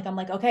literally felt like, I'm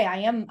like, okay,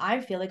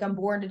 I feel like I'm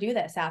born to do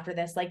this after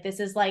this. Like,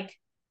 this is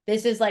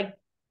like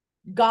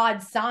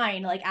God's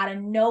sign, like out of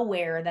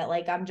nowhere, that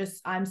like,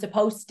 I'm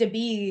supposed to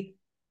be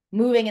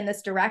moving in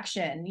this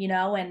direction,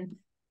 and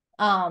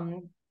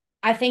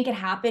I think it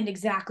happened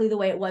exactly the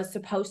way it was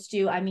supposed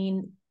to. I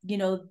mean,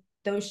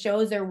 those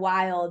shows are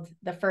wild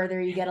the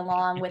further you get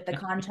along with the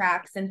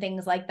contracts and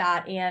things like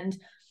that. And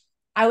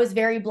I was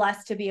very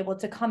blessed to be able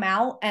to come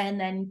out and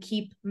then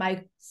keep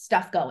my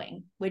stuff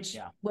going, which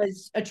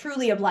was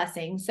truly a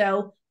blessing.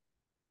 So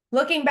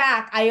looking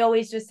back, I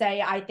always just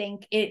say, I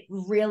think it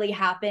really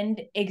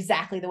happened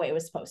exactly the way it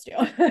was supposed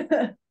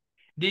to.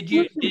 Did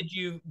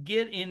you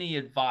get any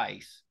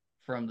advice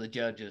from the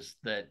judges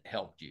that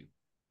helped you?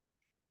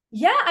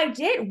 Yeah, I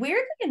did.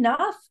 Weirdly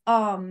enough.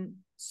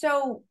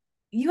 So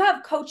you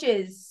have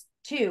coaches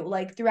too,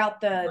 like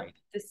throughout the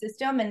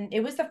system. And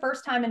it was the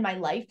first time in my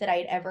life that I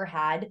had ever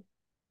had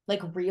like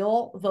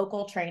real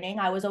vocal training.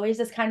 I was always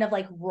this kind of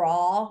like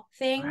raw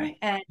thing,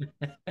 and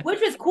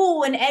which was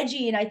cool and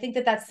edgy. And I think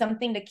that that's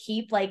something to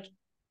keep, like,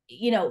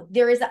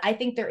 I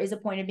think there is a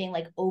point of being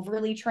like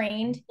overly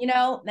trained,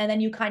 and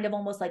then you kind of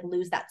almost like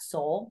lose that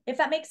soul, if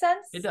that makes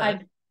sense. It does.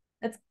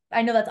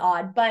 I know that's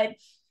odd, but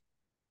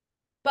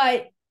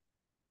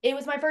it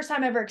was my first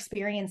time ever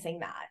experiencing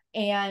that.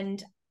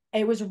 And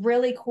it was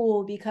really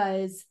cool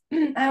because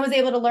I was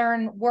able to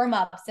learn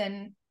warm-ups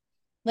and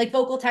like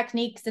vocal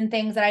techniques and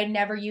things that I'd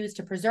never used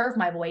to preserve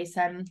my voice.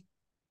 And,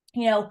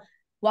 you know,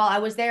 while I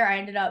was there, I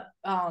ended up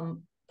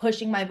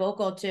pushing my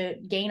vocal to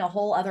gain a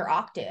whole other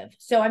octave.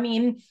 So, I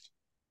mean,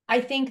 I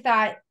think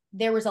that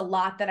there was a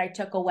lot that I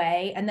took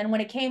away. And then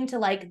when it came to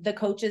like the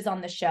coaches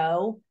on the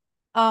show,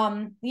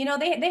 you know,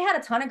 they had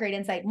a ton of great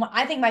insight.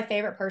 I think my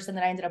favorite person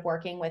that I ended up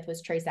working with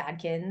was Trace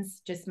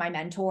Adkins, just my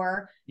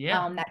mentor.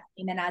 Yeah. That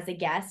came in as a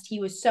guest. He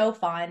was so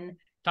fun.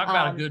 Talk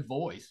about a good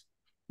voice.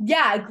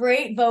 Yeah,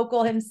 great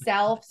vocal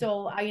himself.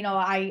 So you know,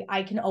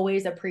 I can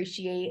always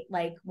appreciate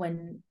like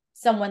when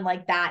someone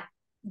like that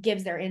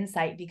gives their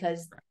insight,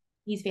 because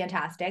he's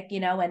fantastic, you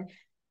know.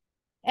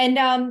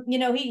 And you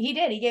know,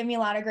 he gave me a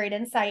lot of great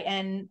insight,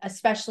 and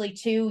especially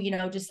too, you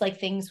know, just like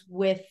things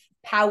with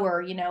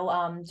power, you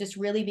know, just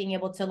really being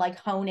able to like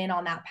hone in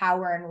on that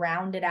power and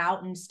round it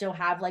out and still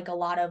have like a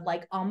lot of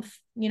like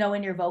you know,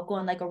 in your vocal,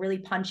 and like a really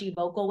punchy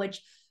vocal,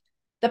 which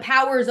the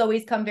powers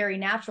always come very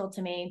natural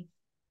to me.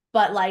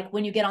 But like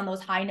when you get on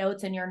those high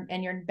notes and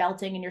you're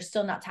belting and you're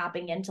still not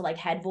tapping into like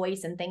head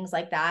voice and things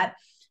like that,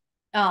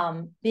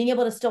 being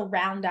able to still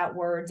round out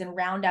words and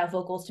round out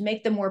vocals to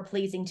make them more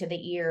pleasing to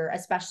the ear,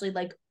 especially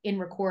like in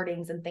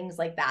recordings and things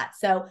like that.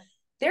 So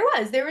there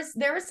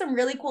was some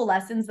really cool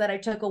lessons that I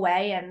took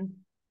away, and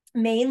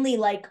mainly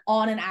like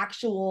on an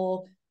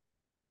actual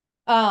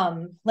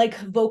like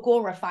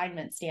vocal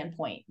refinement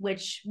standpoint,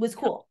 which was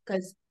cool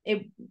because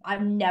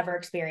I've never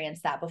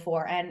experienced that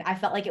before. And I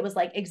felt like it was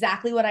like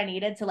exactly what I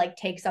needed to like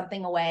take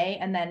something away.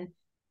 And then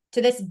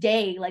to this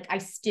day, like I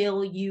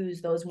still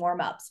use those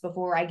warm-ups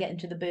before I get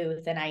into the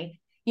booth, and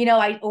you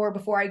know, or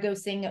before I go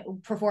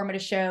perform at a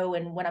show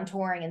and when I'm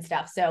touring and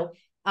stuff. So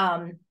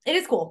it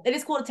is cool. It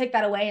is cool to take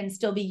that away and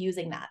still be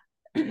using that.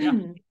 Yeah.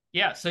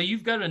 Yeah. So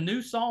you've got a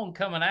new song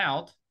coming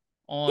out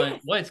on,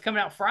 well, it's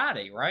coming out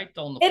Friday, right?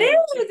 On the 4th. It is.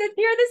 It's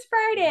here this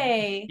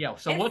Friday. Yeah.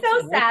 So it's what's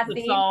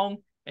the song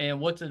and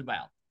what's it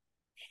about?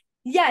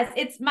 Yes,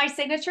 it's my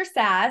signature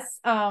sass.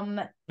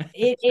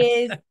 It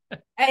is.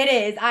 It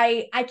is.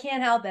 I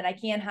can't help it. I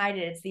can't hide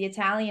it. It's the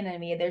Italian in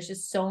me. There's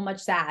just so much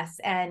sass,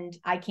 and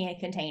I can't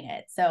contain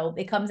it. So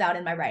it comes out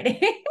in my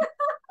writing.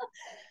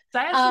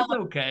 Sass is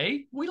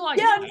okay. We like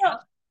sass. No,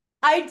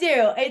 I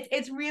do.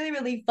 It's really,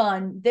 really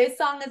fun. This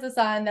song is a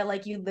song that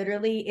like you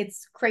literally,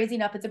 it's crazy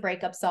enough. It's a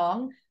breakup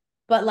song,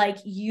 but like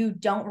you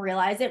don't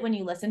realize it when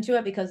you listen to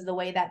it because of the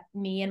way that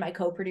me and my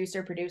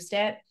co-producer produced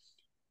it.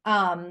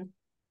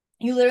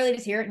 You literally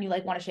just hear it and you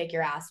like want to shake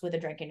your ass with a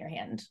drink in your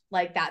hand.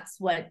 Like that's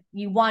what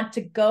you want,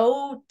 to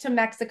go to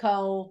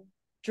Mexico,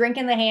 drink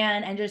in the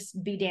hand, and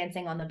just be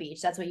dancing on the beach.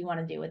 That's what you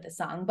want to do with the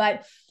song.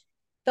 But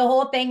the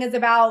whole thing is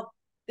about,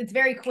 it's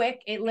very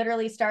quick. It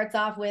literally starts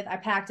off with, I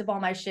packed up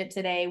all my shit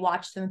today,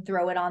 watched them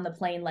throw it on the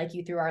plane like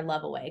you threw our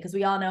love away. Because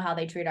we all know how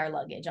they treat our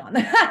luggage on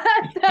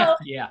that. So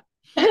yeah.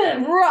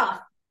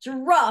 rough.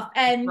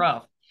 And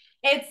rough.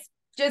 It's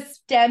just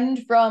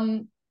stemmed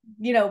from,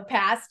 you know,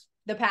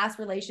 the past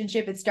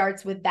relationship. It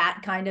starts with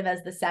that kind of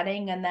as the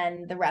setting, and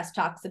then the rest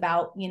talks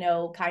about, you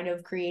know, kind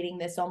of creating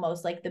this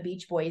almost like the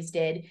Beach Boys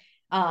did.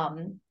 How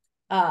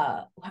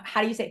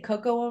do you say it?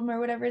 Cocoa or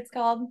whatever it's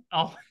called?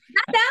 Oh, is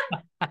that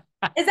them?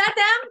 Is that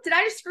them? Did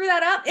I just screw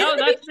that up? No,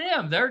 that's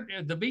them. They're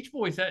the Beach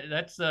Boys.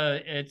 It's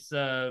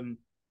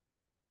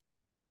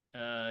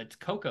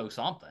Cocoa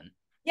something.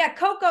 Yeah,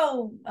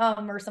 Cocoa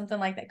or something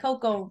like that.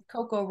 Cocoa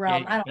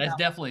rum. Yeah, I don't know. That's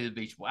definitely the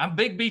Beach Boy. I'm a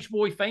big Beach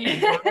Boy fan.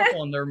 Grew up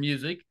on their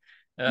music.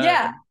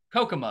 Yeah.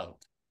 Kokomo.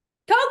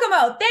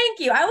 Thank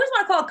you. I always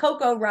want to call it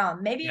Cocoa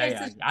rum. Maybe it's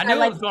Just, I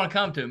knew it was going to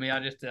come to me. I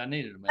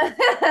needed a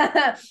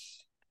minute.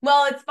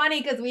 Well, it's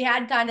funny because we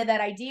had kind of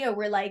that idea.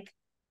 We're like,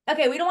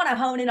 okay, we don't want to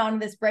hone in on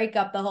this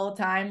breakup the whole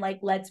time. Like,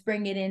 let's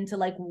bring it into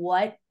like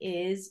what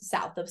is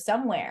south of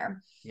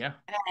somewhere. Yeah.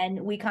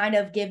 And we kind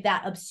of give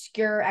that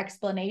obscure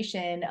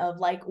explanation of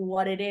like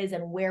what it is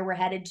and where we're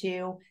headed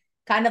to,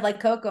 kind of like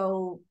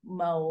Cocoa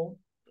rum.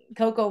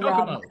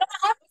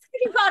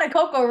 You call it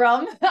Cocoa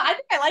rum. I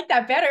think I like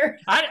that better.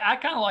 I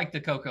kind of like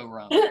the Cocoa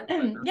rum.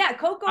 Yeah,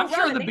 Cocoa rum. I'm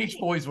sure the Beach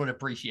Boys would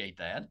appreciate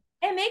that.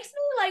 It makes me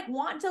like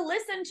want to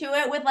listen to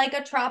it with like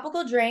a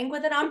tropical drink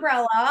with an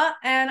umbrella,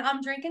 and I'm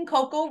drinking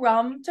cocoa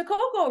rum to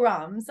cocoa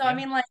rum. So yeah. I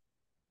mean, like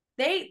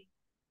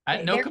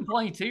no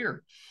complaints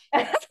here.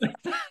 But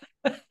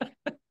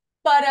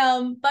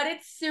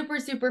it's super,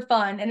 super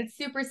fun, and it's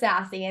super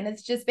sassy, and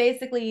it's just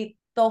basically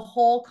the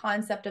whole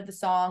concept of the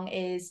song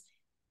is,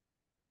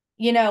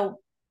 you know,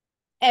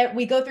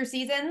 we go through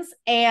seasons,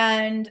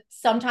 and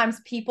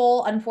sometimes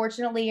people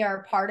unfortunately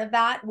are part of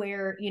that,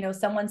 where, you know,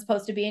 someone's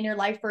supposed to be in your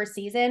life for a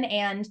season.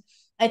 And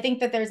I think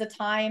that there's a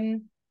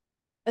time,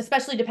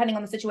 especially depending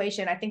on the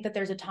situation, I think that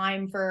there's a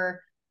time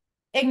for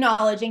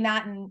acknowledging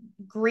that and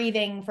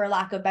grieving, for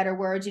lack of better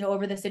words, you know,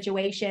 over the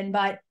situation.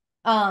 But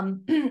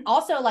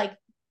also like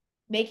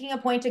making a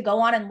point to go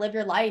on and live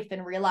your life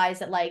and realize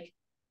that like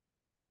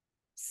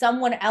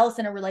someone else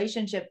in a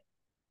relationship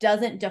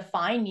doesn't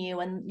define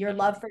you, and your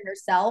love for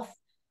yourself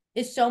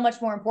is so much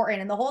more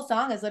important. And the whole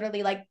song is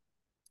literally like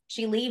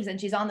she leaves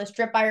and she's on the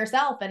strip by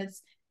herself, and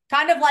it's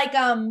kind of like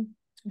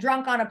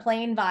Drunk on a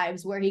Plane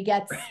vibes, where he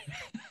gets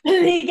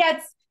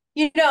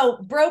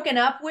broken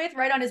up with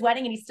right on his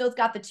wedding, and he still's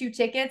got the 2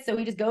 tickets, so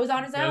he just goes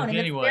on his own. And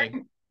anyway.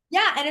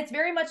 it's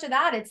very much of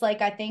that. It's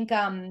like, I think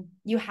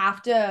you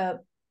have to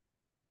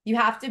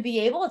be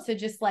able to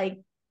just like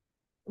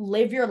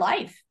live your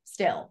life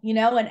still,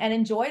 and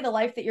enjoy the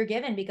life that you're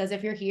given, because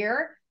if you're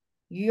here,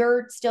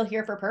 you're still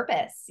here for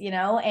purpose,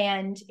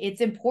 and it's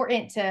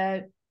important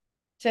to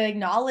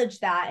acknowledge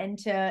that and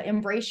to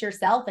embrace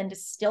yourself and to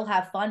still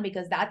have fun,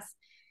 because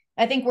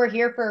I think we're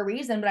here for a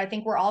reason, but I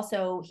think we're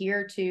also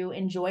here to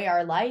enjoy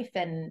our life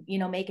and,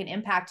 make an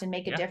impact and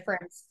make a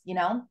difference,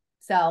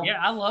 So yeah,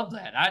 I love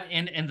that.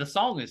 And the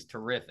song is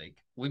terrific.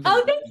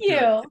 Thank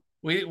you.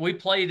 We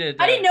played it.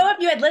 I didn't know if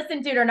you had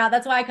listened to it or not.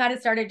 That's why I kind of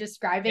started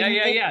describing.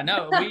 Yeah.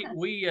 No,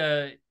 we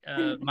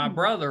my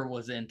brother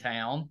was in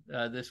town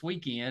this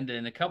weekend,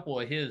 and a couple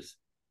of his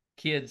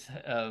kids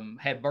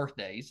had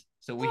birthdays,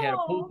 so we had a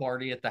pool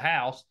party at the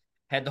house.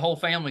 Had the whole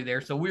family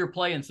there, so we were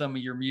playing some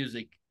of your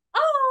music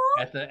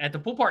at the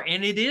pool party,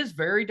 and it is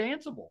very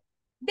danceable.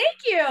 Thank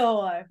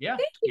you. Yeah,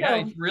 thank you. Yeah,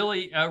 it's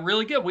really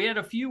really good. We had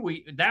a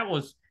few. That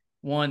was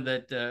one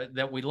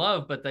that we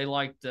loved, but they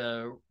liked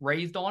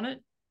Raised on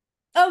It.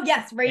 Oh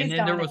yes, Raised on It. And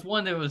then there was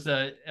one that was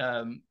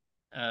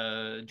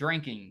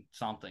drinking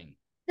something.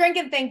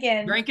 Drinking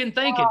Thinking.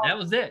 That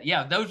was it.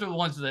 Yeah, those are the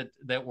ones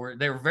that were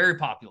very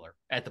popular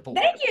at the pool.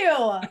 Thank you.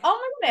 Oh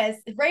my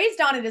goodness.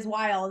 Raised on It is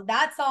wild.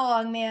 That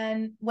song,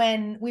 man,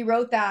 when we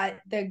wrote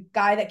that, the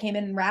guy that came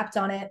in and rapped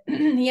on it,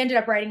 he ended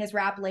up writing his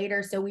rap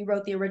later. So we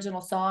wrote the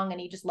original song and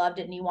he just loved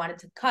it and he wanted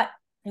to cut.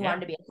 He wanted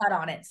to be a cut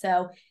on it.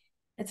 So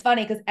it's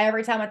funny because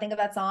every time I think of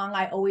that song,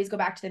 I always go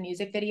back to the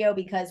music video,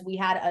 because we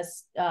had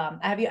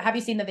have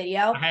you seen the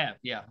video? I have,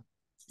 yeah.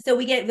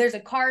 So there's a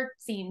car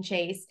scene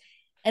chase.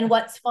 And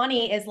what's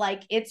funny is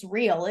like, it's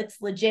real,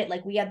 it's legit.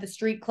 Like we had the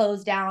street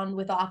closed down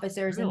with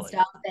officers and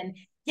stuff. And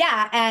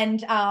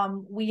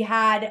we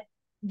had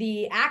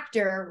the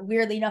actor,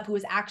 weirdly enough, who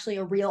was actually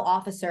a real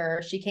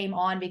officer. She came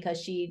on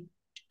because she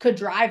could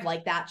drive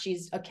like that.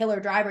 She's a killer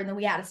driver. And then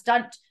we had a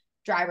stunt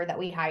driver that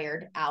we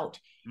hired out,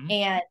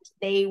 and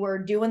they were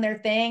doing their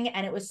thing.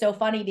 And it was so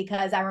funny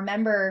because I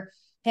remember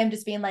him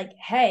just being like,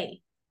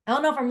 hey, I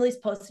don't know if I'm really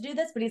supposed to do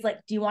this, but he's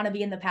like, do you want to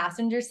be in the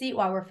passenger seat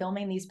while we're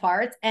filming these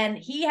parts? And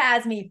he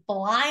has me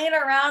flying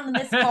around in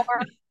this car.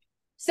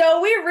 So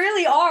we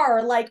really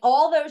are, like,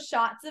 all those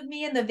shots of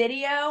me in the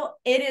video,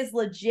 it is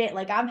legit.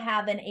 Like, I'm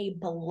having a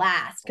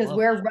blast because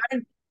we're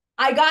running.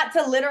 I got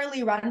to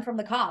literally run from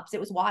the cops. It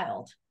was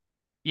wild.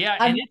 Yeah.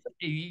 And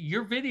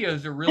your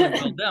videos are really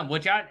well done,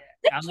 which I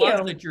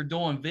love that you're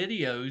doing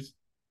videos.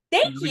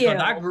 Thank you.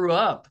 Because I grew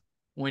up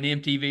when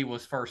MTV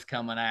was first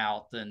coming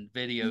out and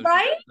videos.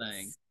 Right? And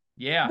thing.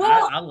 Yeah,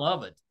 well, I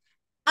love it.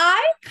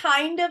 I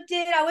kind of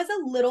did. I was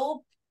a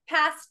little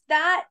past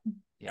that.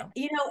 Yeah.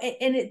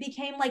 And it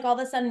became like all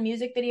of a sudden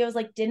music videos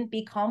like didn't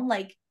become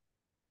like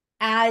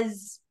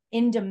as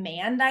in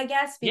demand, I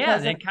guess.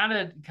 Because they kind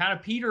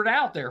of petered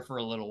out there for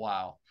a little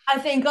while. I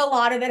think a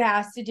lot of it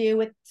has to do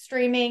with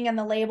streaming and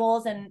the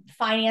labels and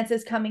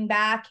finances coming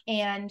back.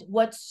 And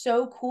what's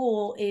so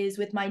cool is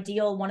with my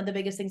deal, one of the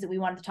biggest things that we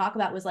wanted to talk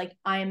about was like,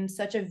 I'm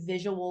such a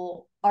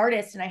visual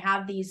artist and I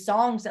have these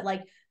songs that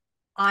like,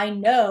 I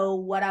know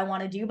what I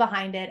want to do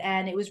behind it.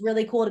 And it was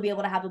really cool to be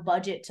able to have a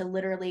budget to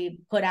literally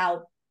put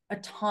out a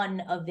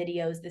ton of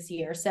videos this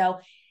year. So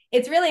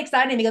it's really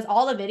exciting because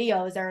all the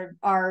videos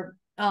are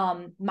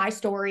my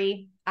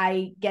story.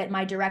 I get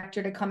my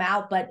director to come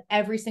out, but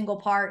every single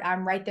part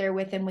I'm right there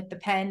with him with the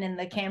pen and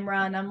the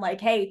camera. And I'm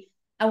like, hey,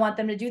 I want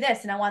them to do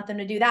this and I want them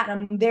to do that.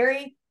 And I'm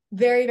very,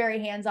 very, very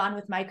hands-on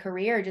with my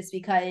career just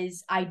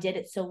because I did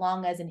it so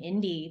long as an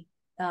indie,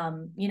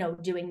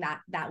 doing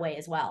that way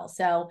as well.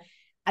 So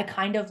I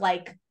kind of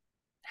like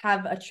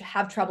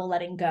have trouble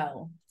letting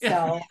go.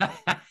 So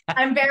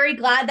I'm very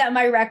glad that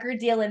my record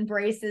deal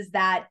embraces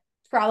that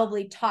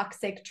probably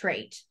toxic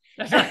trait.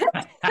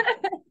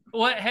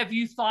 What have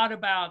you thought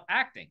about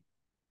acting?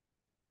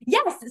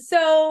 Yes.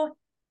 So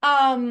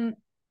I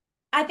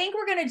think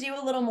we're going to do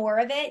a little more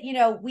of it.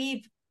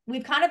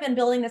 We've kind of been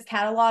building this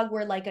catalog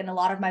where like in a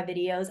lot of my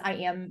videos, I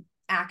am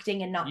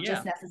acting and not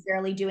just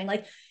necessarily doing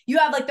like, you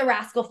have like the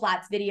Rascal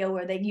Flatts video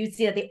where you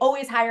see that they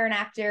always hire an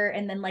actor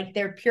and then like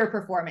their pure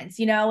performance,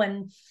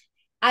 and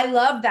I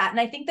love that. And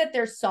I think that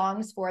there's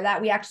songs for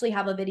that. We actually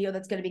have a video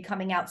that's going to be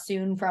coming out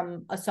soon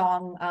from a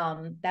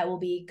song that will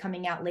be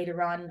coming out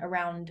later on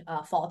around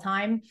fall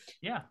time.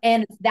 Yeah.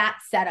 And that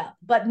setup.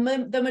 But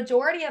the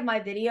majority of my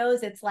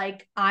videos, it's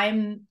like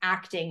I'm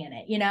acting in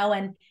it,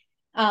 and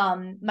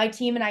my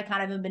team and I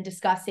kind of have been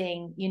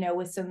discussing,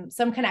 with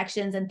some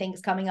connections and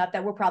things coming up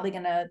that we're probably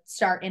going to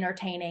start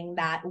entertaining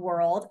that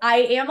world.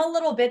 I am a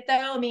little bit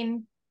though. I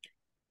mean,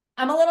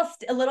 I'm a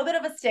little bit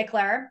of a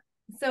stickler.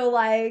 So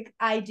like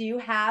I do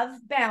have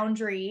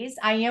boundaries.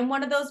 I am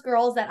one of those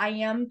girls that I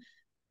am,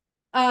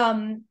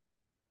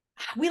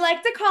 we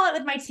like to call it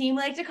with my team,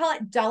 we like to call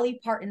it Dolly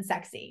Parton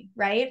sexy,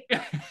 right?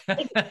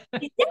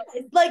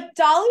 like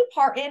Dolly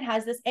Parton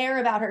has this air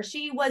about her.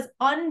 She was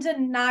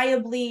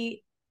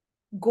undeniably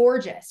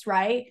gorgeous,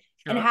 right?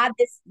 Sure. And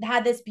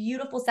had this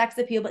beautiful sex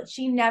appeal, but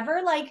she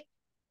never like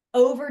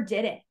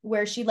overdid it,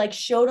 where she like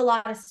showed a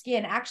lot of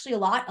skin. Actually, a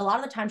lot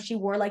of the time she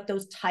wore like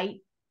those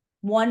tight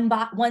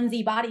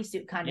onesie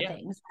bodysuit kind of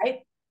things, right?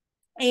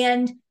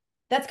 And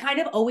that's kind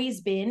of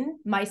always been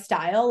my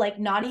style. Like,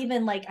 not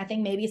even like, I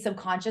think maybe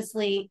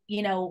subconsciously,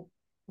 you know,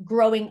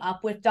 growing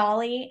up with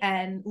Dolly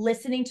and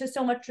listening to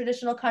so much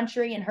traditional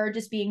country and her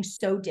just being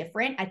so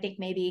different, I think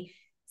maybe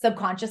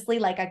subconsciously,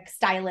 like, I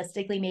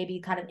stylistically maybe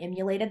kind of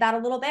emulated that a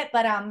little bit.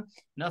 But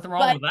nothing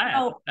wrong with that. You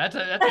know, that's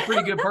a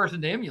pretty good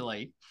person to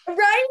emulate.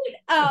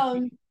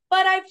 Right.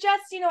 But I've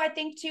just, you know, I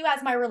think too,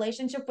 as my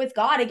relationship with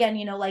God, again,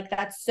 you know, like,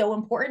 that's so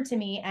important to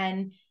me.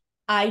 And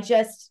I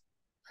just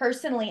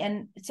personally,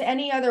 and to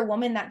any other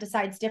woman that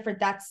decides different,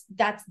 that's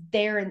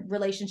their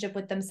relationship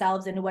with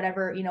themselves and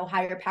whatever, you know,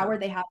 higher power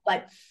they have.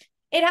 But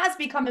it has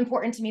become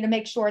important to me to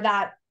make sure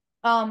that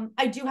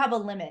I do have a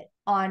limit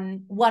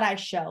on what I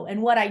show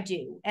and what I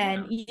do.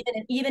 And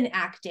even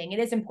acting, it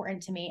is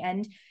important to me.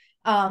 And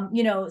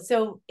you know,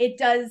 so it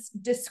does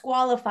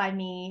disqualify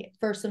me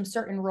for some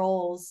certain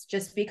roles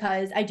just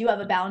because I do have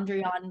a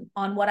boundary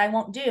on what I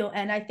won't do.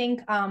 And I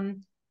think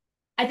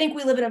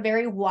we live in a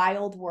very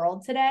wild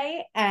world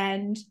today,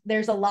 and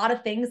there's a lot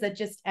of things that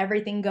just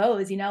everything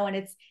goes, you know, and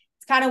it's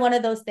kind of one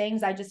of those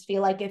things. I just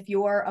feel like if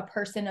you're a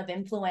person of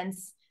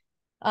influence,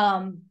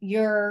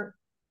 you're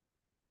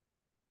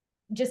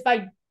just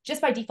by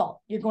default,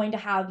 you're going to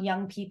have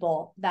young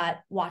people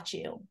that watch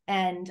you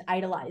and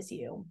idolize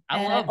you.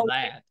 I love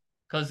that.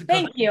 Because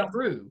it's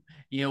true.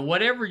 You know,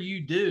 whatever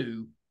you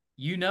do,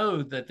 you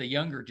know that the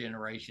younger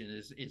generation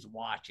is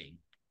watching.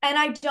 And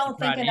I don't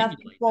think enough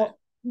people,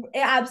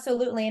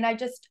 absolutely. And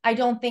I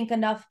don't think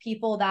enough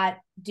people that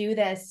do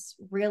this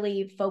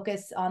really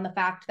focus on the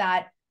fact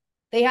that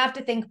they have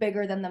to think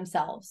bigger than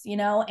themselves, you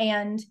know?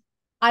 And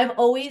I've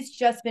always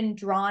just been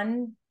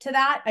drawn to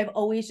that. I've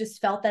always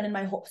just felt that in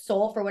my whole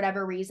soul, for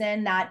whatever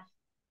reason, that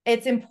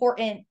it's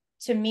important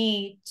to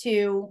me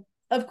to,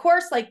 of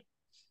course, like,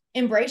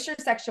 embrace your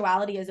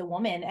sexuality as a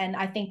woman. And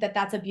I think that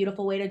that's a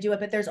beautiful way to do it,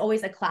 but there's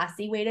always a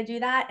classy way to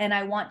do that. And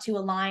I want to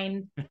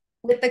align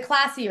with the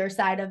classier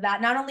side of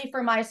that, not only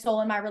for my soul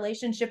and my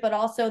relationship, but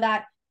also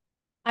that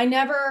I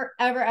never,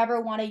 ever,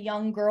 ever want a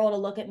young girl to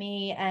look at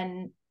me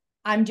and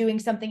I'm doing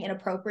something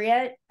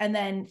inappropriate and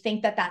then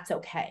think that that's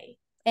okay.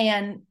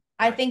 And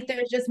I think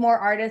there's just more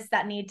artists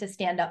that need to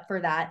stand up for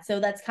that.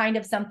 So that's kind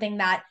of something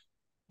that,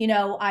 you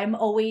know, I'm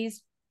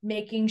always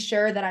making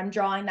sure that I'm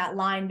drawing that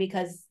line,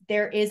 because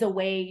there is a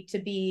way to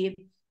be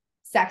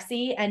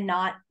sexy and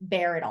not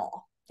bare at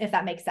all, if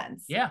that makes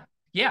sense. Yeah.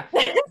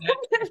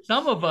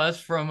 Some of us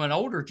from an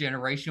older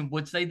generation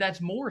would say that's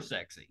more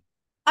sexy.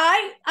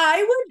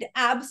 I would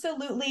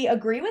absolutely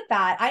agree with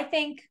that. I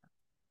think,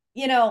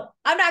 you know,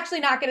 I'm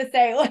actually not going to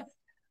say, I'm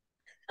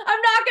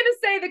not going to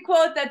say the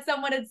quote that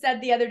someone had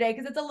said the other day,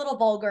 because it's a little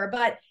vulgar,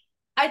 but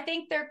I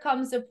think there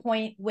comes a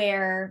point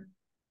where,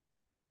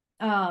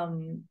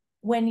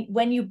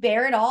 when you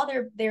bear it all,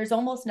 there's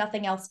almost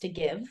nothing else to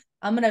give.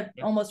 I'm going to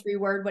almost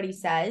reword what he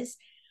says.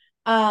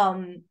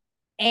 And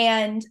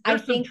there's I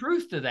think some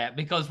truth to that,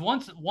 because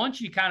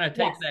once you kind of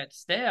take that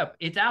step,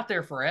 it's out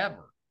there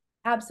forever.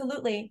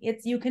 Absolutely.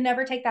 You can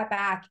never take that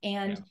back.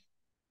 And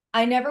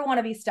I never want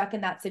to be stuck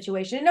in that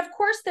situation. And of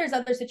course there's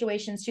other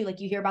situations too. Like,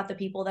 you hear about the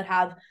people that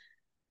have,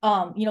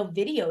 you know,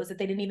 videos that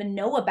they didn't even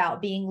know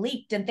about being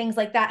leaked and things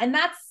like that. And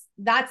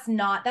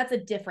that's a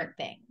different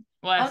thing.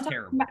 Well, that's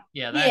terrible.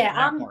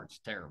 That part's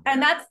terrible.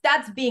 And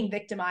that's being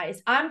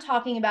victimized. I'm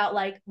talking about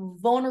like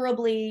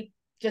vulnerably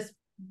just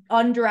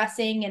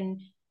undressing and,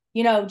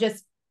 you know,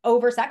 just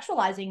over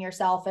sexualizing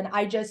yourself. And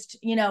I just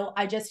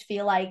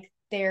feel like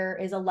there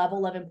is a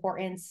level of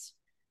importance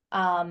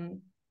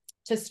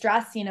to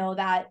stress, you know,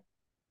 that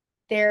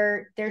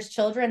there's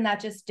children that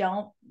just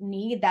don't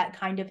need that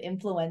kind of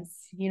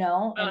influence, you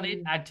know. Well,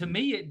 and to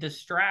me, it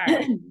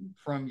distracts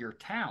from your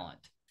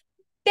talent.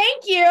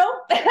 Thank you.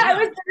 I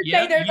was going to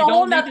say there's a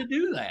whole nother to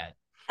do that.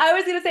 I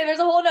was going to say there's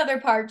a whole nother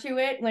part to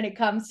it when it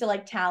comes to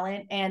like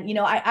talent. And, you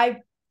know, I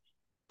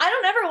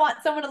don't ever want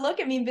someone to look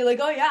at me and be like,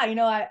 oh yeah, you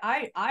know,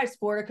 I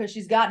sport her because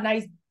she's got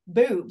nice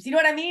boobs. You know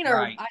what I mean?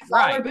 Or I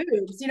saw her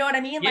boobs. You know what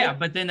I mean? Yeah, like,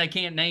 but then they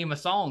can't name a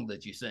song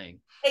that you sing.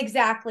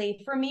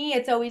 Exactly. For me,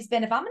 it's always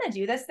been, if I'm going to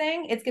do this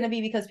thing, it's going to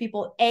be because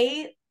people,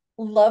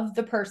 love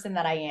the person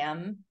that I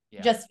am,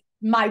 just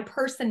my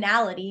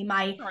personality,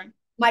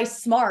 my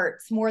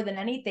smarts more than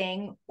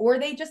anything, or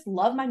they just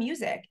love my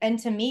music. And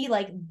to me,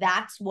 like,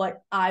 that's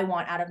what I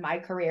want out of my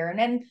career. And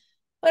then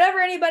whatever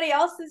anybody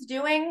else is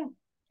doing,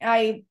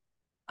 I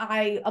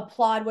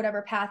applaud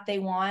whatever path they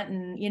want.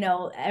 And, you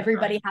know,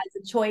 everybody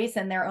has a choice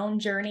and their own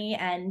journey,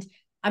 and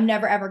I'm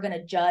never, ever going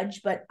to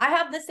judge, but I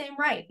have the same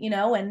right, you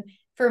know. And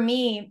for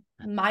me,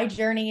 my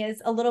journey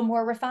is a little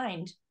more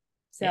refined.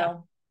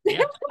 So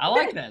yeah, I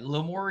like that. A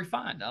little more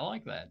refined. I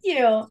like that.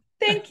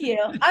 Thank you.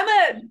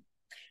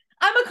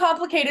 I'm a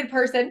complicated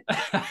person.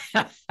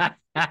 I'm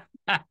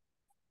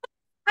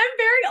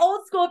very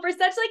old school for such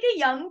like a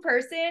young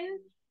person.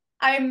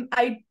 I'm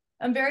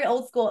very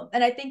old school.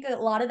 And I think a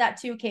lot of that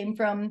too came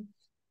from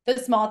the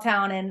small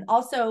town. And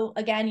also,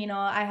 again, you know,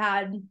 I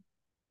had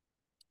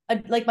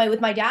like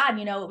with my dad,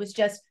 you know, it was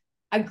just,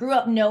 I grew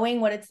up knowing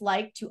what it's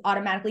like to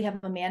automatically have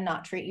a man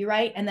not treat you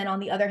right. And then on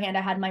the other hand,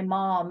 I had my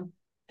mom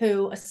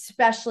who,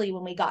 especially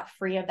when we got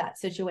free of that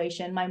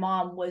situation, my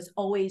mom was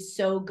always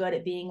so good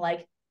at being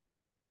like,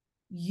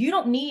 you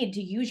don't need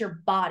to use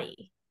your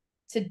body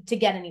to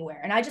get anywhere.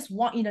 And I just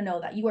want you to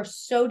know that you are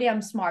so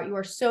damn smart. You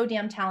are so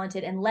damn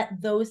talented, and let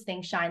those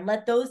things shine.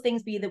 Let those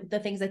things be the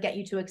things that get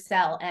you to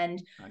excel.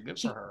 And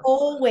she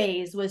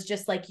always was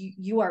just like,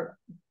 you are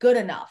good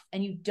enough,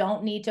 and you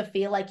don't need to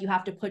feel like you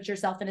have to put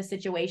yourself in a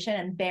situation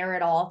and bear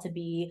it all to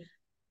be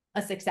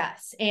a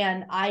success.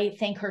 And I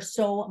thank her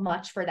so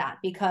much for that,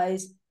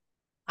 because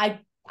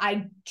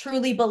I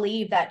truly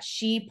believe that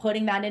she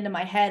putting that into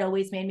my head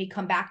always made me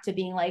come back to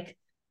being like,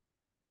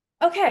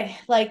 okay,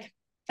 like,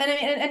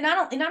 and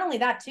not only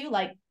that too,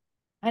 like,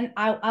 and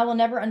I will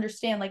never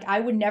understand, like, I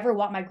would never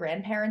want my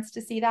grandparents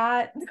to see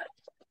that.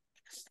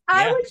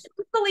 I would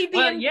truly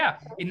be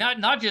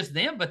not just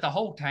them, but the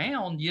whole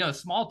town, you know,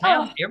 small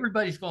town,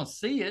 everybody's going to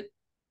see it.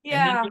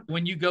 Yeah. And then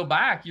when you go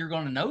back, you're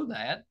going to know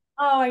that.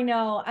 Oh, I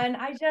know. And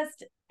I've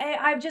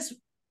just,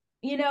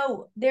 you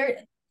know,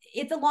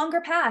 it's a longer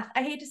path.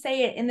 I hate to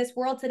say it, in this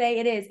world today,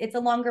 it's a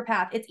longer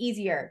path. It's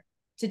easier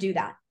to do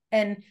that.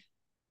 And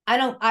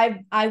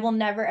I will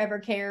never ever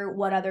care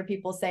what other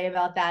people say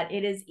about that.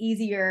 It is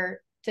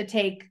easier to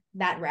take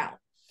that route.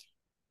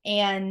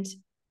 And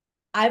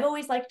I've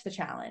always liked the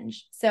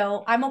challenge.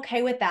 So I'm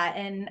okay with that.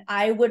 And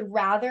I would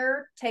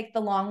rather take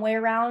the long way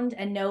around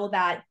and know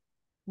that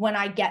when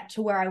I get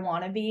to where I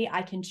want to be,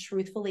 I can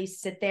truthfully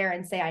sit there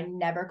and say, I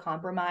never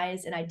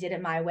compromised and I did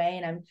it my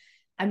way. And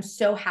I'm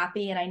so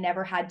happy. And I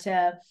never had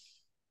to,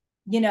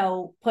 you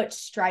know, put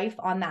strife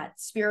on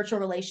that spiritual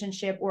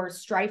relationship or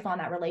strife on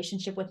that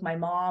relationship with my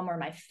mom or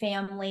my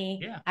family.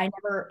 Yeah.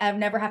 I've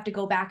never have to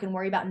go back and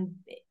worry about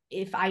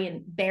if I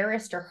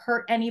embarrassed or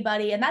hurt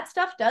anybody. And that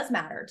stuff does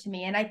matter to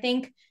me. And I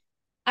think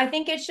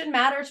it should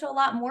matter to a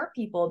lot more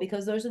people,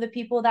 because those are the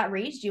people that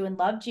raised you and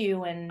loved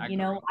you. And, you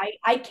know,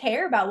 I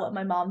care about what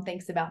my mom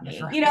thinks about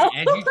me, right. You know,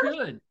 as you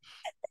should.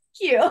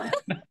 Thank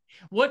you.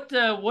 What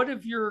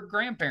have your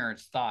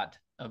grandparents thought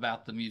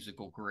about the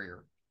musical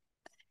career?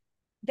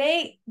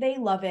 They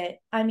love it.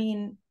 I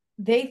mean,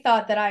 they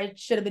thought that I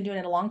should have been doing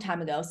it a long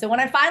time ago. So when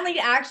I finally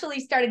actually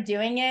started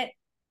doing it,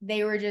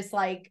 they were just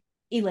like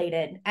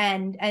elated.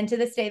 And to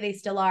this day, they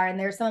still are. And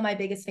they're some of my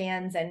biggest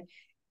fans. And,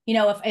 you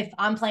know, if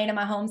I'm playing in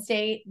my home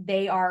state,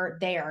 they are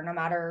there no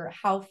matter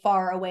how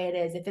far away it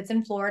is. If it's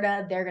in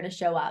Florida, they're going to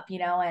show up, you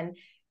know. And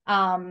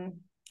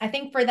I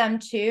think for them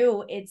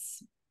too,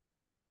 it's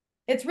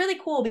really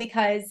cool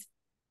because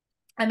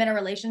I'm in a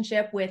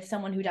relationship with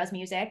someone who does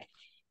music.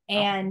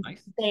 And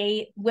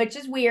nice. Which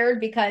is weird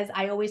because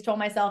I always told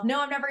myself,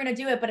 no, I'm never going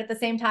to do it. But at the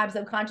same time,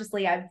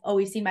 subconsciously, I've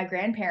always seen my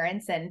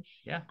grandparents, and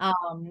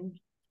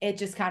it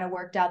just kind of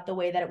worked out the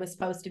way that it was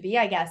supposed to be,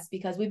 I guess,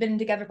 because we've been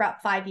together for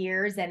about 5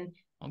 years. And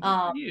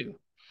thank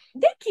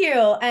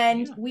you.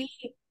 And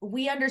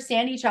we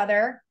understand each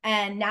other.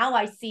 And now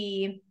I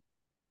see,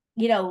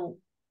 you know,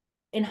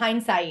 in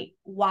hindsight,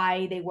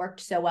 why they worked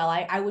so well.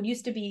 I would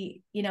used to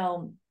be, you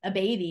know, a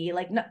baby,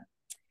 like,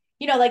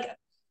 you know, like,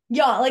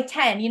 yeah, like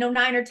 10, you know,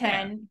 9 or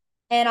 10.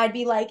 Yeah. And I'd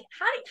be like,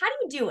 how do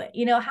you do it?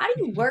 You know, how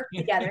do you work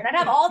together? And I'd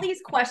have all these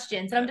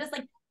questions. And I'm just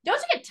like,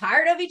 don't you get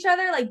tired of each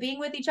other? Like being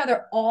with each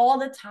other all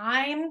the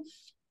time.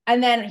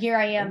 And then here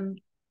I am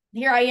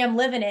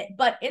living it.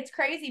 But it's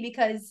crazy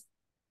because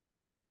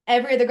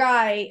every other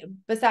guy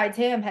besides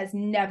him has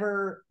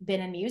never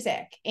been in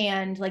music,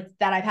 and like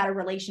that I've had a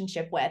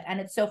relationship with. And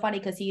it's so funny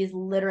because he is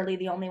literally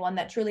the only one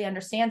that truly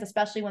understands,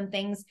 especially when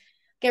things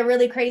get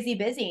really crazy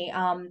busy.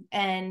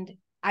 And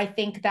I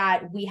think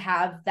that we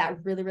have that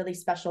really, really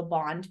special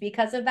bond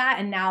because of that.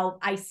 And now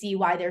I see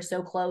why they're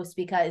so close,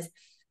 because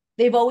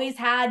they've always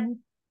had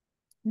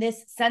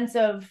this sense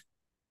of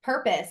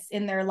purpose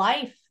in their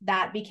life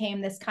that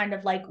became this kind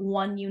of like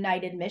one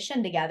united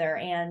mission together.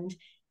 And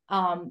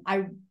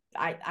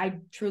I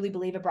truly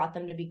believe it brought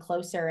them to be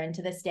closer. And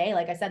to this day,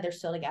 like I said, they're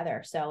still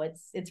together. So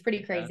it's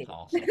pretty crazy. That's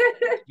awesome.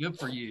 Good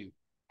for you.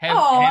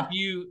 Have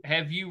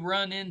you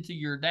run into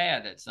your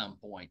dad at some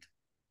point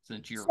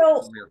since your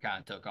career kind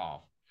of took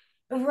off?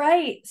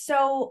 Right.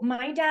 So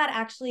my dad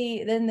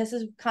actually, then this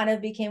is kind of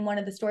became one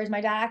of the stories.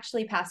 My dad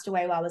actually passed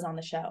away while I was on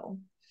the show.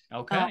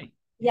 Okay.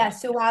 Yeah.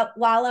 So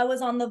while I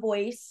was on The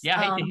Voice. Yeah,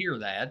 I hate to hear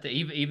that.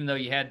 Even though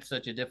you had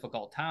such a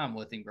difficult time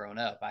with him growing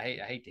up, I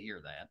hate to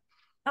hear that.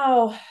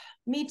 Oh,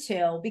 me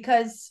too.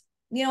 Because,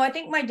 you know, I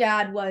think my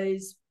dad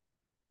was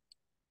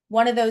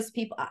one of those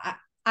people.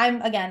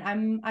 I'm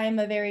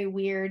a very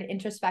weird,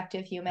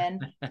 introspective human.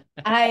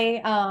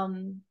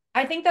 I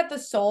think that the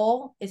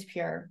soul is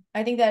pure.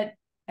 I think that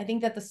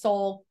the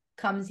soul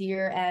comes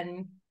here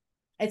and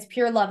it's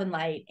pure love and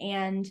light.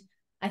 And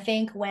I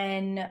think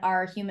when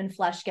our human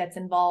flesh gets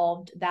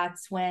involved,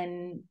 that's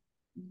when,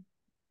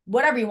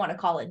 whatever you want to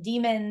call it,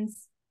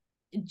 demons,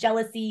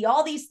 jealousy,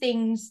 all these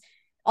things,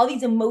 all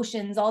these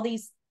emotions, all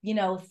these, you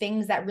know,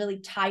 things that really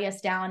tie us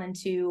down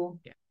into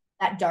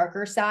that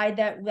darker side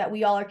that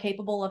we all are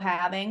capable of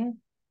having.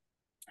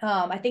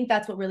 I think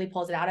that's what really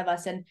pulls it out of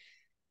us. And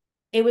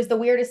it was the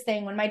weirdest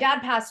thing. When my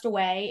dad passed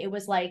away, it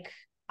was like,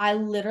 I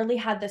literally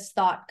had this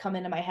thought come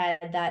into my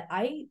head that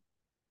I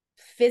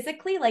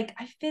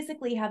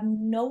physically have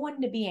no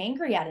one to be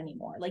angry at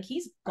anymore. Like,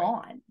 he's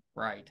gone.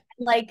 Right.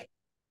 Like,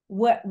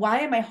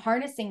 why am I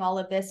harnessing all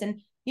of this?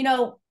 And, you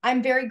know,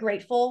 I'm very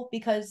grateful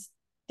because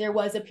there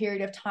was a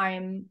period of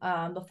time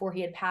before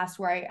he had passed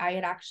where I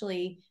had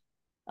actually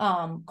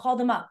called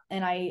him up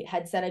and I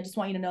had said, I just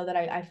want you to know that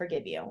I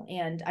forgive you.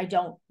 And I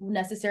don't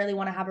necessarily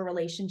want to have a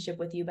relationship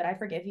with you, but I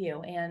forgive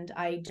you. And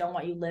I don't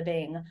want you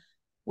living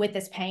with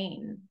this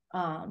pain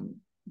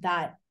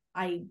that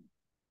I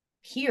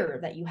hear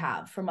that you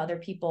have from other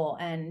people.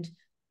 And,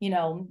 you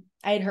know,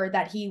 I had heard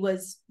that he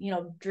was, you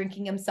know,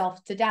 drinking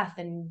himself to death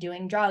and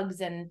doing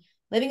drugs and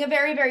living a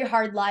very, very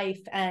hard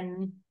life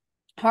and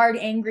hard,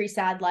 angry,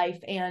 sad life.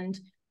 And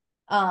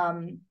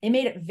it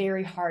made it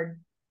very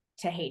hard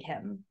to hate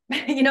him.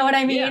 You know what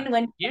I mean?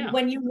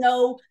 When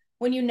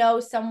you know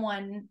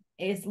someone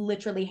is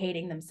literally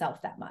hating themselves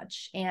that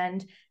much.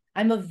 And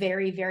I'm a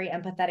very, very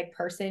empathetic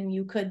person.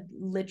 You could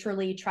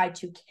literally try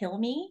to kill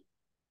me.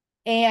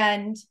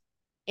 And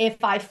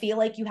if I feel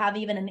like you have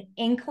even an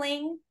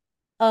inkling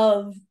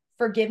of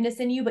forgiveness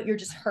in you, but you're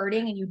just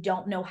hurting and you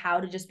don't know how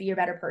to just be a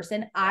better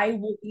person, I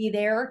will be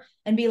there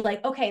and be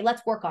like, okay,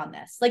 let's work on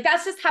this. Like,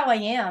 that's just how I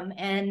am.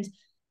 And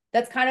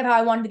that's kind of how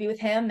I wanted to be with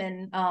him.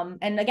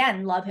 And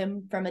again, love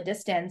him from a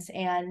distance.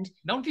 And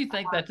don't you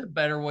think that's a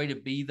better way to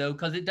be, though?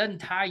 Because it doesn't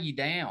tie you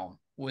down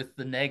with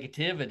the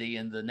negativity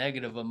and the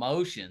negative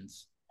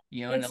emotions,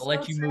 you know, and it'll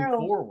let you move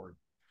forward.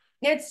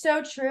 It's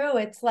so true.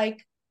 It's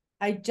like,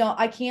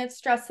 I can't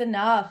stress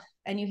enough.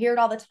 And you hear it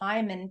all the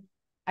time. And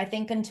I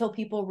think until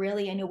people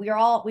really, and we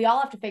all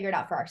have to figure it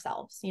out for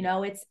ourselves. You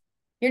know,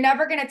 you're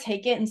never going to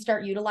take it and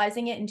start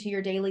utilizing it into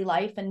your daily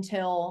life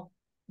until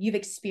you've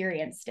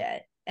experienced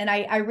it. And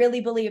I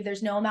really believe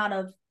there's no amount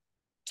of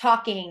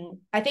talking.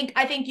 I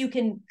think you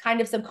can kind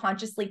of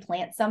subconsciously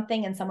plant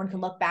something and someone can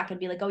look back and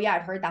be like, oh yeah,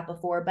 I've heard that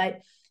before,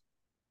 but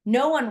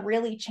no one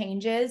really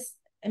changes.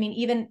 I mean,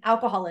 even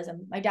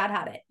alcoholism, my dad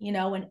had it, you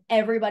know, and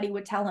everybody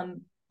would tell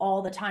him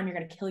all the time, you're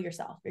going to kill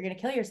yourself. You're going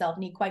to kill yourself.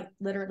 And he quite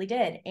literally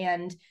did.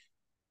 And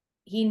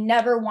he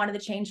never wanted to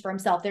change for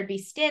himself. There'd be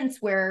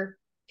stints where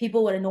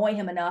people would annoy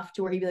him enough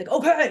to where he'd be like,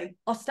 okay,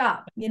 I'll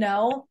stop, you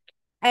know?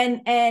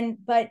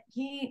 But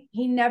he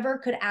never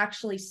could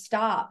actually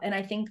stop. And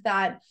I think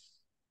that,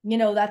 you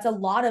know, that's a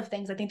lot of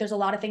things. I think there's a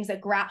lot of things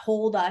that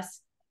hold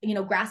us, you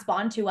know, grasp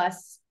onto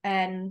us,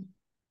 and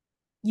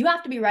you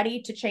have to be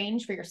ready to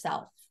change for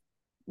yourself,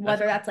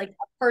 whether that's like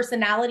a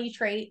personality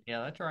trait.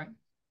 Yeah, that's right.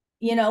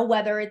 You know,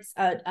 whether it's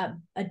a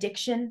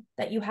addiction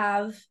that you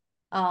have,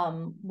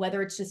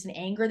 whether it's just an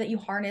anger that you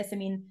harness. I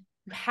mean,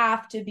 you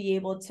have to be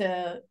able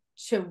to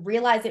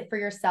realize it for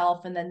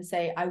yourself and then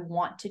say, I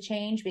want to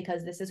change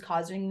because this is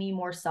causing me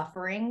more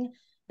suffering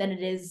than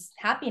it is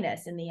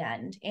happiness in the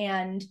end.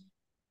 And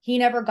he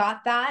never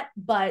got that,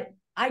 but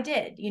I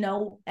did, you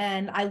know,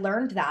 and I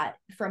learned that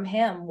from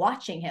him,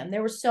 watching him.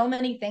 There were so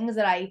many things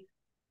that I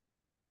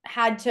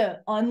had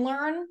to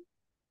unlearn,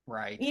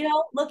 right, you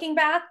know, looking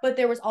back, but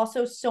there was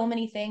also so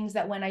many things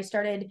that when I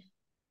started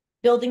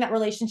building that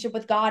relationship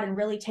with God and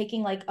really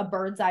taking like a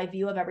bird's eye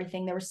view of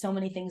everything, there were so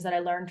many things that I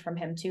learned from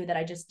him too, that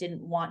I just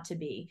didn't want to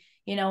be,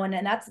 you know,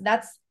 and that's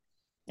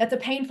a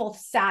painful,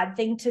 sad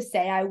thing to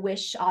say. I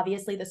wish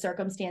obviously the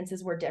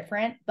circumstances were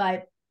different,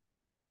 but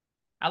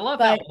I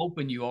love how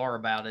open you are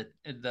about it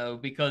though,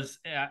 because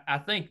I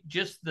think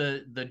just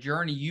the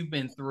journey you've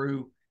been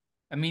through,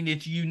 I mean,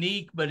 it's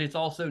unique, but it's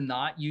also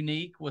not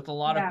unique with a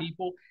lot of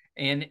people.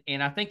 And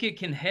I think it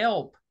can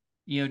help,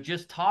 you know,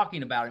 just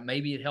talking about it.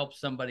 Maybe it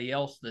helps somebody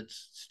else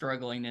that's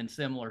struggling in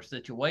similar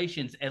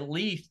situations, at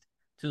least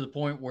to the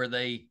point where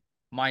they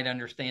might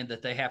understand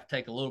that they have to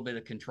take a little bit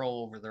of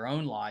control over their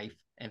own life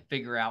and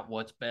figure out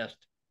what's best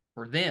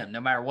for them,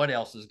 no matter what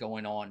else is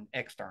going on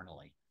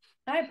externally.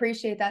 I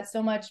appreciate that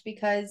so much,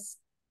 because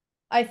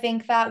I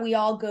think that we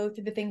all go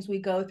through the things we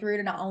go through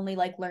to not only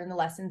like learn the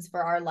lessons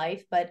for our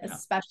life, but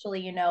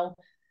especially, you know,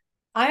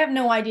 I have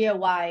no idea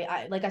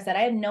why. Like I said,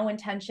 I had no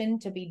intention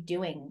to be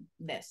doing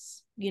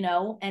this, you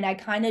know, and I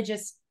kind of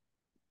just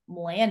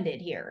landed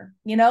here,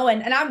 you know,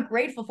 and I'm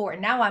grateful for it.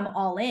 Now I'm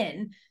all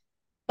in,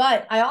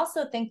 but I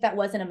also think that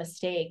wasn't a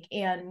mistake.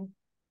 And,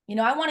 you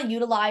know, I want to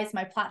utilize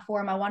my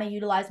platform. I want to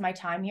utilize my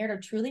time here to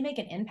truly make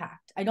an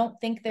impact. I don't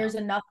think there's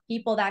enough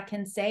people that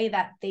can say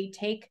that they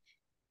take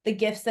the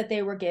gifts that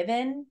they were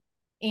given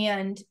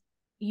and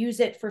use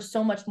it for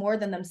so much more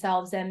than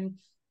themselves. And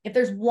if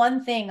there's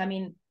one thing, I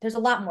mean, there's a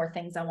lot more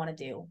things I want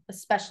to do,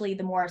 especially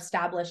the more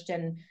established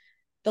and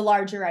the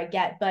larger I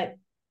get. But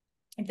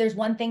if there's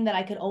one thing that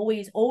I could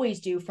always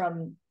do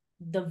from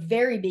the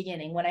very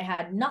beginning when I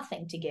had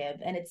nothing to give,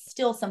 and it's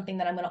still something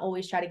that I'm going to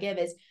always try to give,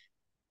 is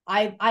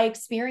I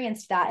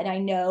experienced that. And I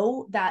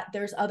know that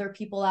there's other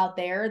people out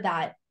there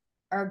that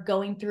are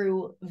going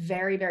through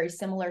very, very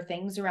similar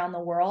things around the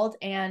world.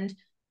 And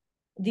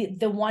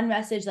the one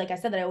message, like I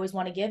said, that I always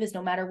want to give is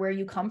no matter where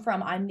you come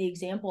from, I'm the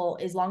example.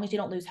 As long as you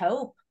don't lose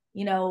hope,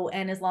 you know,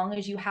 and as long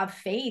as you have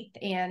faith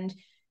and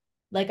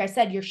like I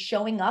said, you're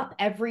showing up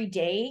every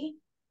day,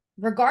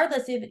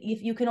 regardless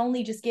if you can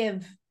only just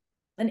give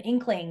an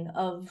inkling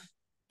of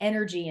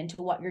energy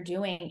into what you're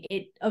doing,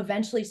 it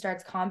eventually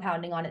starts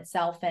compounding on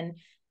itself. And,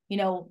 you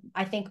know,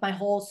 I think my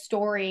whole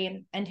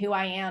story and who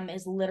I am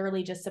is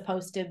literally just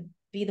supposed to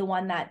be the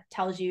one that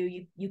tells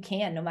you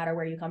can, no matter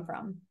where you come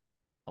from.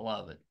 I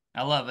love it.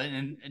 I love it.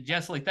 And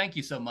Jesslee, thank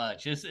you so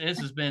much. This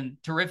has been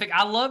terrific.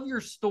 I love your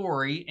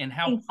story and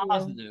how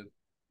positive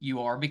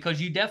you are,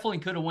 because you definitely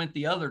could have went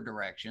the other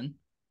direction.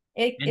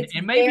 And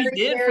maybe very,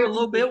 did very for a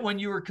little bit when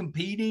you were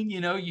competing.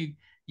 You know, you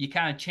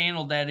kind of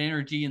channeled that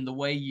energy in the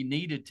way you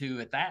needed to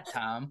at that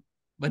time.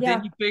 But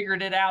then you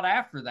figured it out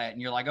after that,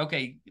 and you're like,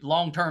 okay,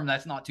 long term,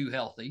 that's not too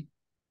healthy.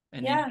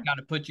 And then you kind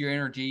of put your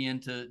energy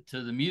into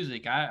the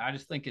music. I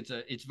just think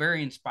it's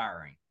very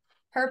inspiring.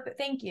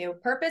 Thank you.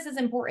 Purpose is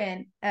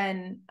important,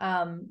 and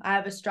I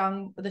have a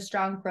strong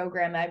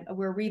program.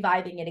 We're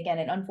reviving it again,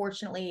 and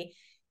unfortunately,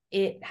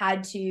 it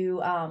had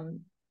to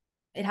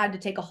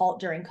take a halt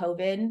during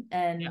COVID,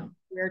 and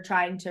we're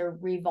trying to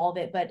revive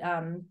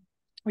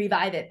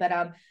it.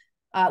 But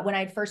when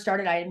I first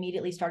started, I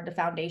immediately started a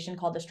foundation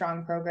called the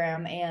Strong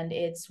Program. And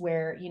it's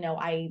where, you know,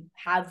 I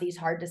have these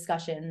hard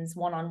discussions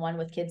one-on-one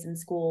with kids in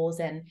schools.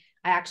 And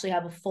I actually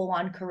have a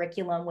full-on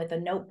curriculum with a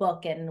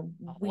notebook, and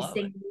we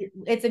sing.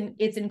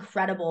 It's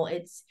incredible.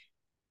 It's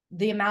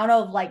the amount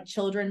of like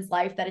children's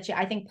life that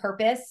I think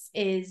purpose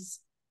is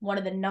one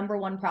of the number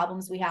one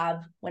problems we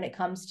have when it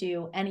comes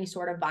to any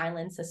sort of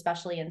violence,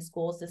 especially in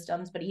school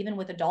systems, but even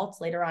with adults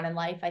later on in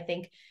life. I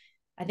think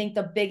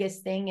the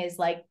biggest thing is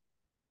like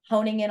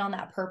honing in on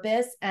that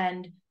purpose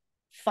and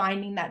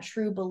finding that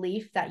true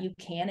belief that you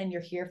can, and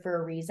you're here for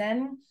a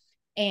reason.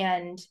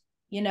 And,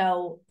 you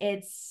know,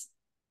 it's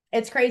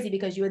crazy,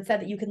 because you had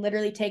said that you can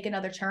literally take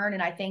another turn.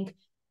 And I think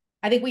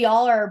we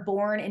all are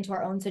born into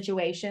our own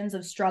situations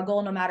of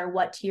struggle, no matter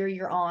what tier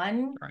you're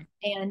on. Right.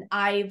 And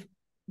I've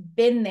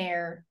been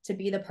there to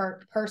be the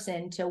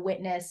person to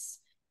witness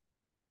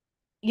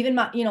even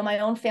my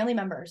own family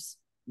members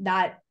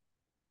that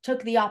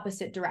took the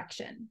opposite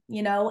direction,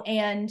 you know.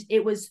 And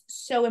it was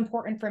so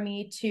important for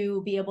me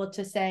to be able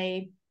to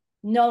say,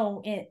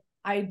 no,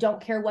 I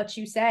don't care what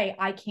you say.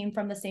 I came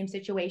from the same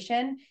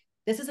situation.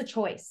 This is a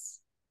choice.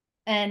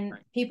 And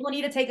people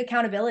need to take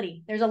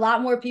accountability. There's a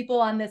lot more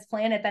people on this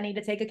planet that need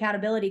to take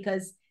accountability,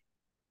 because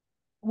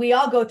we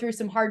all go through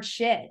some hard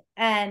shit.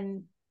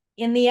 And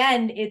in the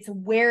end, it's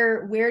what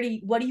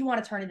do you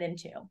want to turn it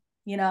into,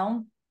 you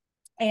know?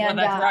 And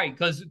well, that's right,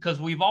 because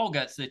we've all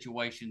got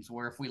situations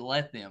where if we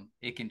let them,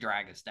 it can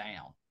drag us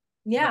down.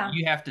 Yeah. But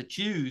you have to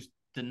choose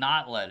to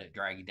not let it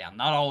drag you down.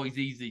 Not always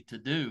easy to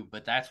do,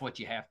 but that's what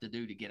you have to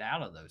do to get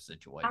out of those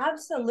situations.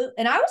 Absolutely.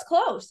 And I was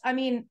close. I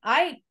mean,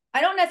 I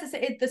don't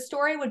necessarily, the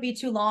story would be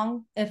too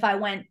long if I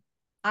went,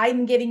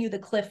 I'm giving you the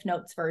Cliff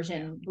Notes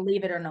version,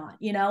 believe it or not,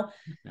 you know.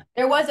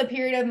 There was a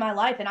period of my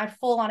life, and I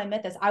full on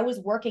admit this, I was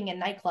working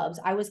in nightclubs.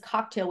 I was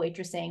cocktail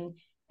waitressing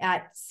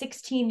at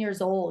 16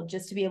 years old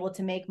just to be able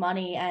to make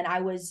money. And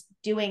I was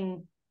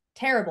doing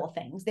terrible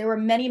things. There were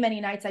many, many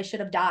nights I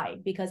should have died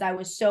because I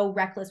was so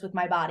reckless with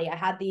my body.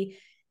 I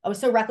was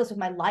so reckless with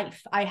my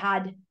life. I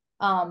had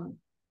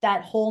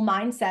that whole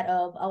mindset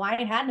of, oh, I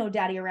ain't had no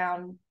daddy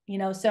around, you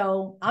know,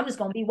 so I'm just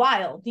going to be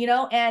wild, you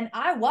know. And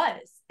I was.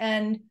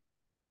 And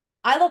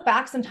I look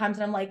back sometimes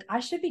and I'm like,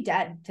 I should be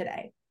dead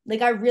today.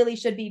 Like, I really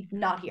should be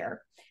not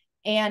here.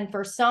 And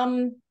for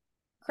some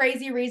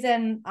crazy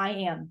reason, I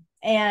am.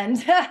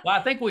 And well,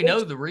 I think we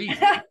know the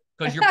reason,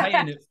 because you're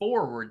paying it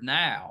forward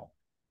now.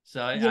 So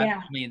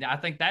I mean, I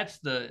think that's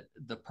the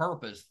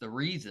purpose, the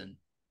reason.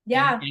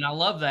 Yeah. And I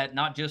love that,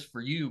 not just for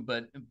you,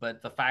 but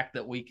the fact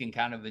that we can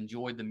kind of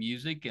enjoy the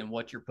music and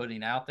what you're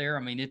putting out there.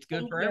 I mean, it's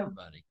good for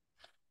everybody.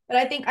 But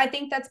I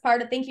think that's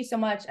part of, thank you so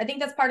much. I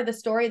think that's part of the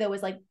story, though,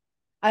 is like,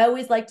 I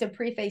always like to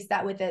preface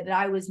that with it, that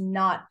I was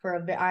not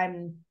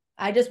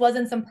I just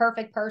wasn't some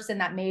perfect person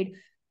that made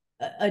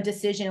a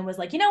decision and was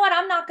like, you know what,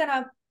 I'm not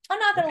gonna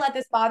let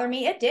this bother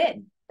me. It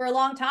did for a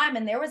long time.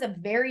 And there was a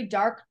very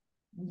dark,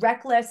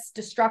 reckless,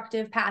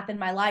 destructive path in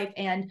my life.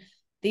 And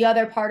the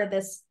other part of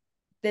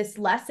this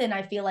lesson,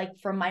 I feel like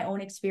from my own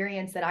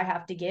experience that I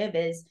have to give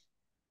is,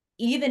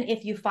 even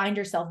if you find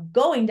yourself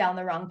going down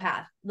the wrong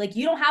path, like,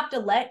 you don't have to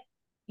let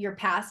your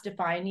past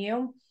define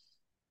you,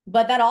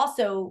 but that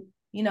also,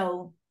 you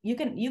know, you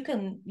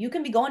can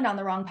be going down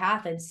the wrong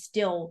path and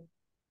still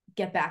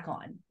get back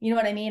on, you know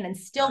what I mean? And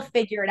still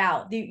figure it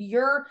out.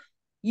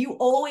 You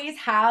always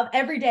have,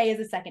 every day is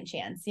a second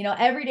chance, you know,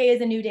 every day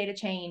is a new day to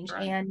change.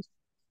 Right.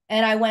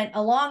 And I went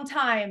a long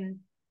time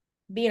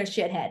being a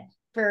shithead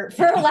for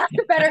lack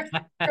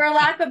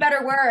of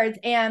better words.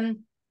 And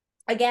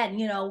again,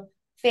 you know,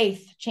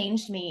 faith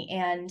changed me,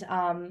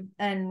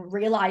 and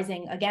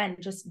realizing, again,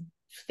 just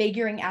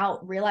figuring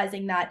out,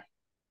 realizing that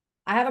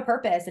I have a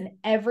purpose. And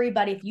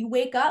everybody, if you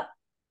wake up,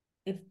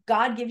 if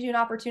God gives you an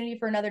opportunity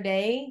for another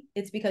day,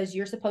 it's because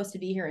you're supposed to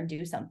be here and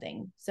do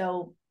something.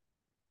 So,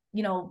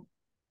 you know,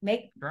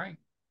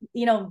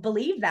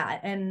 believe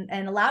that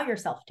and allow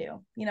yourself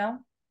to, you know?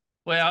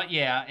 Well,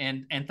 yeah.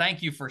 And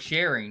thank you for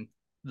sharing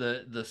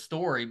the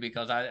story,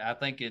 because I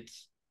think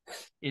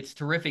it's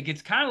terrific.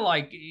 It's kind of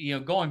like,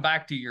 going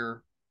back to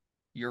your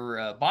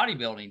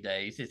bodybuilding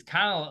days. It's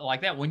kind of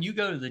like that. When you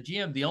go to the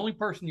gym, the only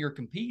person you're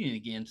competing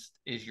against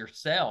is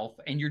yourself,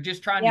 and you're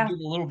just trying to get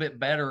a little bit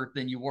better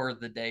than you were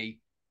the day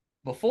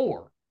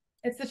before.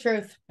 It's the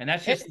truth. And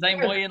that's just the same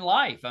way in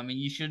life. I mean,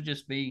 you should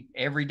just be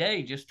every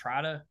day, just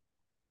try to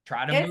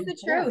it's the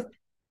truth.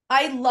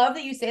 I love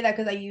that you say that,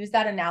 because I use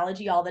that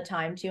analogy all the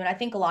time too. And I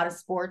think a lot of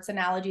sports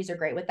analogies are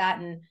great with that.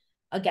 And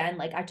again,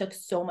 like, I took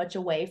so much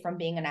away from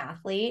being an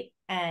athlete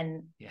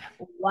and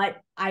what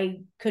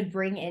I could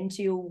bring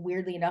into,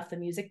 weirdly enough, the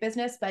music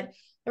business. But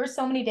there were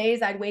so many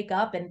days I'd wake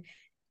up and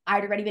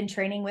I'd already been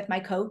training with my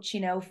coach,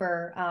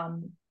 for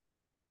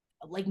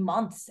like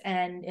months.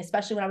 And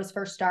especially when I was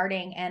first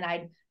starting, and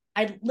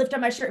I'd lift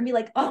up my shirt and be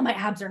like, oh, my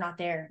abs are not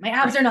there. My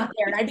abs are not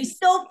there. And I'd be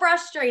so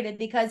frustrated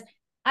because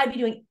I'd be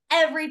doing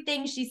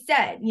everything she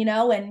said,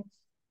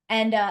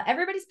 and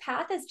everybody's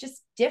path is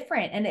just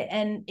different.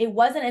 And it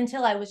wasn't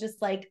until I was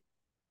just like,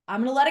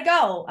 I'm going to let it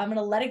go. I'm going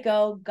to let it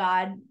go.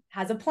 God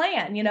has a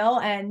plan,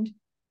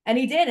 and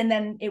he did. And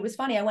then it was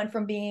funny. I went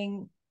from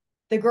being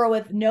the girl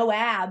with no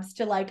abs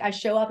to, like, I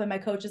show up and my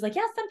coach is like,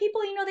 yeah, some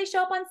people, they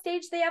show up on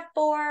stage, they have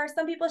 4.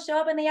 Some people show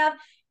up and they have,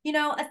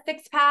 a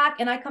 6-pack.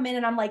 And I come in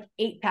and I'm like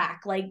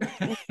 8-pack, like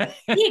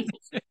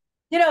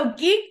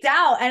geeked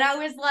out. And I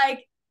was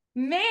like,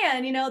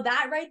 man,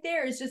 that right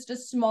there is just a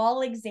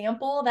small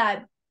example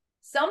that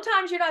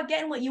sometimes you're not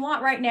getting what you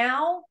want right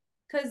now,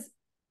 because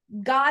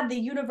God, the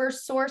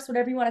universe, source,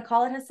 whatever you want to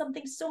call it, has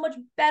something so much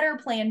better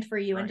planned for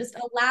you. Right. And just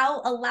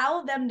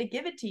allow them to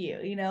give it to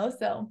you,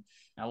 so.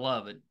 I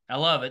love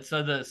it.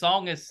 So the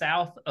song is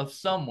South of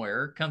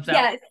Somewhere, comes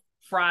out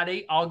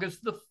Friday,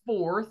 August the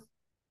 4th.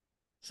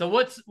 So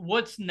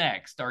what's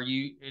next? Are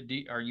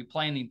you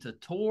planning to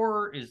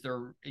tour?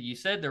 You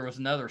said there was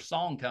another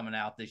song coming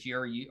out this year.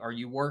 Are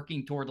you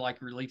working toward,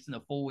 like, releasing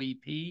a full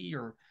EP,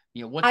 or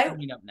what's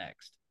coming up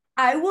next?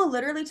 I will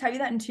literally tell you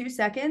that in 2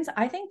 seconds.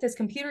 I think this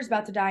computer's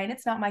about to die, and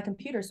it's not my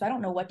computer, so I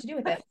don't know what to do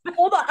with it.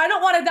 Hold on, I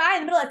don't want to die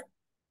in the middle of.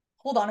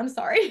 Hold on, I'm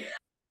sorry.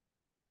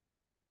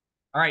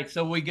 All right,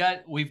 so we've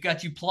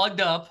got you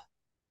plugged up.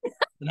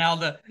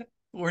 Now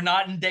we're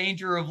not in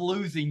danger of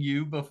losing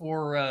you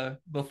before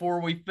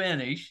we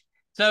finish.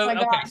 So,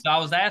 so I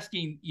was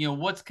asking,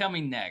 what's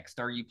coming next?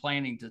 Are you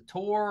planning to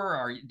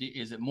tour?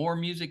 Is it more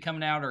music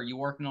coming out? Are you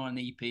working on an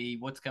EP?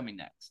 What's coming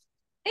next?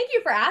 Thank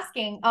you for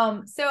asking.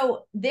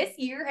 So this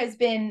year has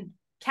been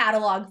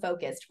catalog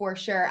focused for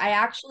sure. I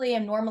actually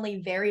am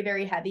normally very,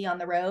 very heavy on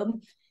the road.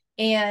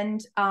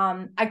 And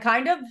I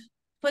kind of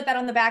put that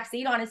on the back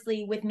seat,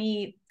 honestly, with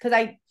me, because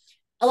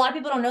a lot of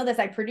people don't know this.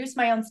 I produce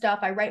my own stuff.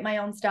 I write my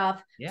own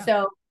stuff. Yeah.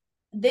 So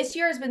this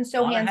year has been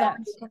so hands-on.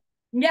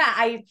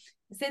 Yeah.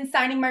 Since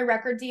signing my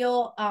record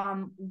deal,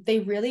 they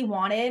really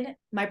wanted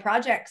my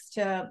projects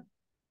to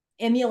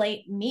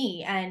emulate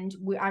me. And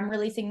I'm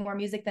releasing more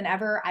music than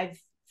ever.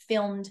 I've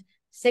filmed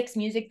 6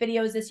 music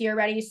videos this year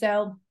already.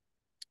 So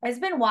it's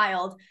been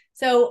wild.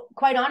 So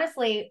quite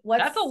honestly,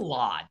 that's a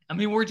lot. I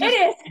mean, we're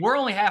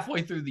only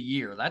halfway through the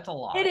year. That's a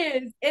lot. It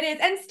is.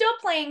 And still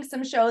playing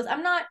some shows.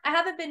 I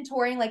haven't been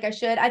touring like I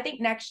should. I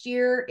think next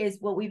year is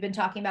what we've been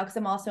talking about, because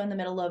I'm also in the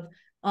middle of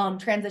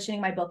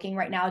transitioning my booking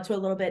right now to a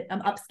little bit,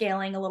 I'm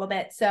upscaling a little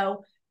bit.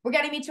 So we're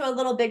getting me to a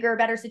little bigger,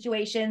 better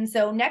situation.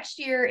 So next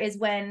year is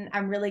when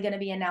I'm really going to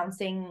be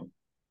announcing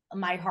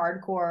my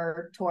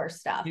hardcore tour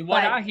stuff.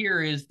 What I hear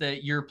is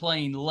that you're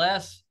playing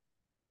less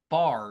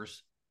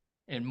bars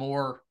and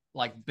more,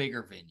 like,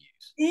 bigger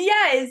venues.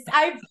 Yes.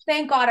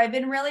 Thank God, I've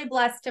been really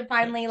blessed to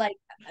finally, like,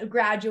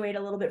 graduate a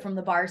little bit from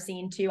the bar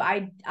scene too.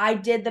 I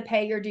did the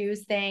pay your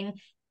dues thing.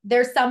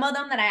 There's some of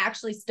them that I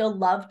actually still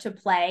love to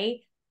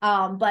play.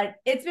 But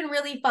it's been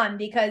really fun,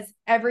 because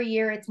every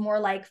year it's more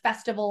like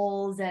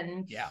festivals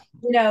and,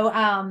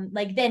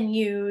 like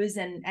venues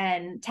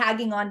and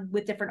tagging on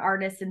with different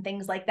artists and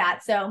things like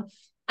that. So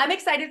I'm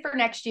excited for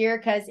next year,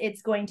 because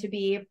it's going to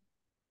be,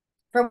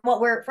 from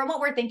what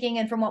we're thinking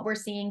and from what we're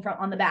seeing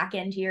on the back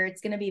end here, it's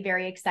going to be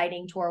very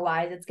exciting tour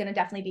wise. It's going to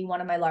definitely be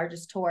one of my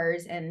largest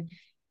tours, and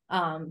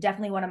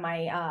definitely one of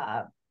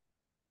my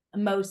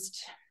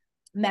most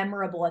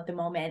memorable at the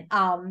moment.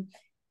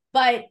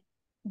 But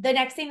the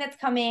next thing that's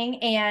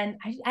coming, and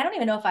I don't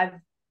even know if I've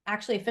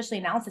actually officially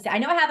announced this. I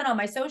know I have it on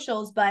my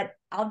socials, but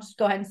I'll just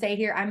go ahead and say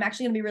here, I'm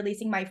actually going to be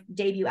releasing my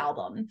debut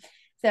album.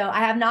 So I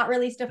have not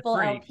released a full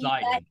LP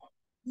yet.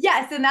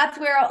 Yes, and that's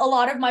where a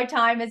lot of my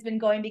time has been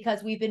going,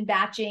 because we've been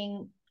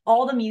batching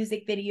all the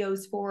music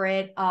videos for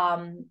it.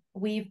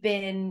 We've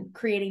been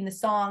creating the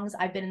songs.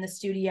 I've been in the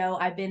studio.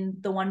 I've been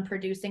the one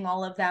producing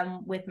all of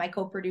them with my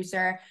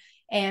co-producer.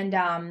 And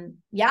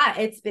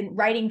it's been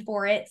writing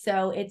for it.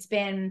 So it's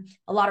been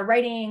a lot of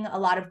writing, a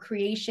lot of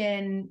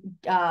creation,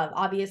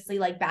 obviously,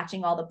 like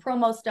batching all the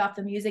promo stuff,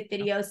 the music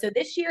videos. So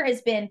this year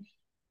has been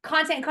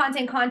content,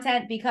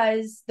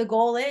 because the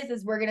goal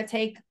is we're going to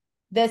take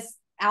this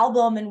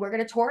album and we're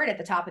going to tour it at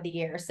the top of the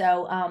year.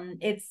 So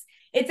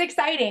it's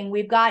exciting.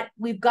 We've got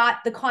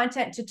the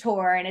content to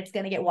tour, and it's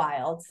going to get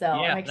wild.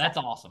 So yeah, that's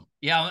awesome.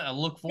 Yeah, I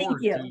look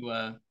forward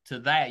to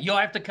that. You'll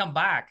have to come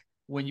back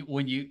when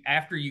you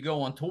after you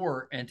go on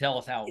tour and tell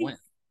us how it went.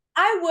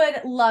 I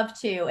would love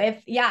to.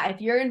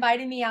 If you're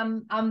inviting me,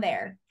 I'm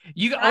there.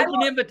 You got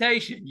open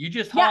invitation. You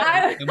just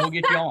holler and we'll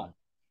get you on.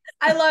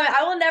 I love it.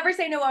 I will never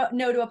say no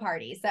to a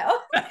party. So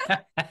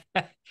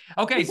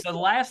okay, so the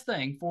last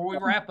thing before we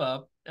wrap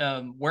up,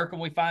 where can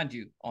we find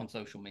you on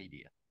social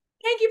media?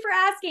 Thank you for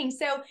asking.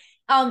 So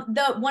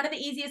one of the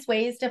easiest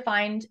ways to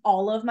find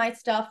all of my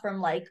stuff, from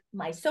like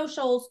my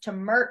socials to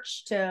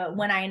merch to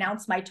when I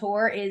announce my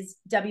tour, is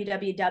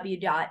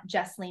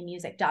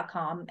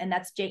www.jessleemusic.com. And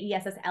that's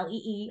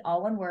JESSLEE,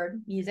 all one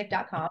word,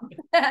 music.com.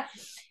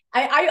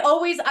 I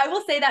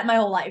will say that my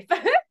whole life.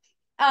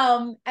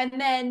 And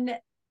then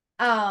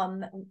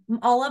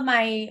all of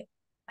my,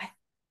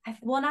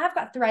 now I've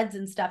got Threads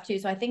and stuff too.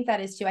 So I think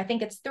that is too. I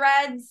think it's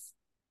Threads,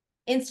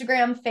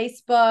 Instagram,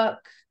 Facebook,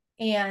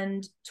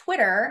 and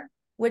Twitter,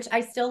 which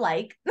I still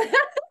like.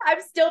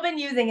 I've still been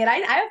using it. I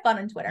have fun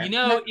on Twitter.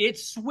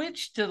 It's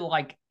switched to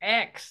like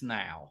X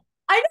now.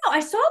 I know. I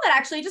saw that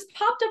actually. It just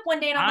popped up one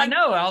day, and I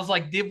know. I was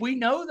like, did we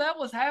know that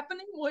was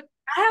happening? What?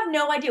 I have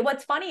no idea.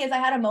 What's funny is I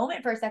had a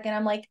moment for a second.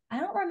 I'm like, I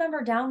don't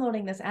remember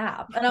downloading this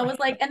app, and I was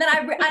like, and then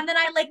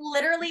I like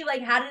literally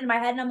like had it in my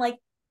head, and I'm like,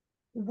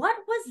 what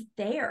was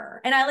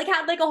there? And I like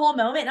had like a whole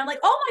moment, and I'm like,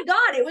 oh my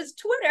God, it was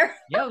Twitter.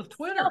 Yeah, it was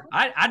Twitter.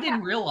 I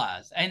didn't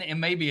realize. And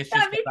maybe it's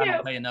just because I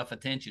don't pay enough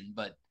attention,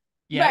 but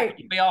yeah, right. It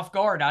kept me off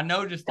guard. I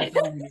noticed the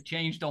thing that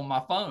changed on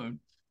my phone.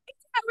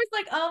 I was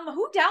like,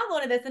 who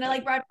downloaded this? And I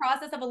like read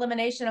process of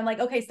elimination. I'm like,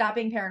 okay, stop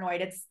being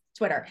paranoid. It's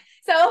Twitter.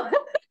 So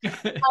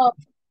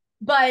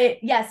but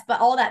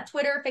all that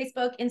Twitter,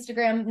 Facebook,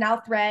 Instagram, now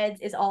Threads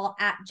is all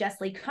at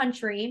Jesslee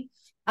Country.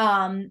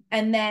 And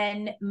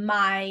then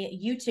my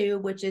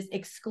YouTube, which is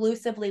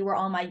exclusively where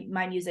all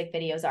my music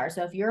videos are.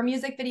 So if you're a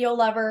music video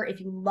lover,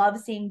 if you love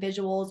seeing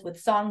visuals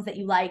with songs that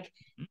you like,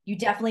 you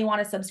definitely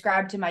want to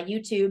subscribe to my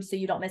YouTube so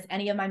you don't miss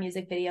any of my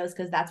music videos,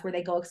 because that's where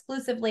they go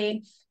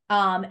exclusively.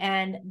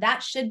 And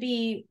that should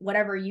be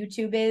whatever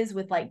YouTube is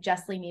with like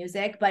Jesslee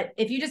Music. But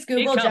if you just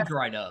Google, it comes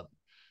right up.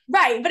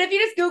 Right. But if you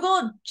just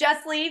Google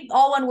Jesslee,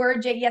 all one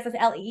word,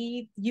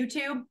 JESSLEE,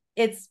 YouTube,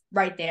 it's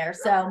right there.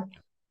 So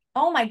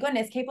oh my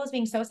goodness, Capo's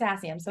being so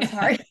sassy. I'm so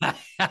sorry.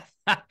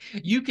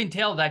 You can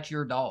tell that's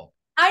your dog.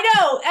 I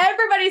know.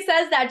 Everybody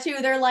says that too.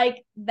 They're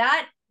like,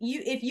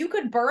 if you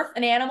could birth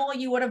an animal,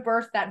 you would have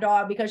birthed that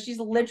dog, because she's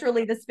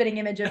literally the spitting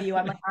image of you.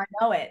 I'm like,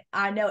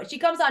 I know it. She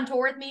comes on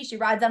tour with me. She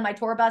rides on my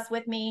tour bus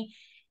with me.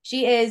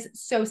 She is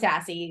so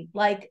sassy.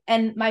 Like,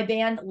 and my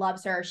band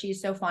loves her.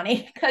 She's so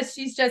funny because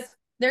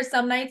there's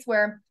some nights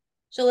where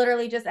she'll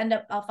literally just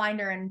I'll find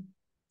her and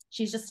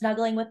she's just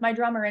snuggling with my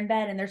drummer in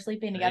bed and they're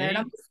sleeping together. And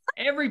I'm just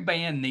like, every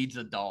band needs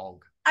a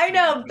dog. I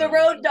know, the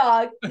road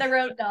dog.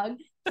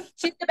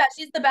 She's the best.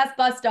 She's the best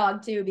bus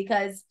dog too,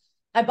 because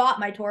I bought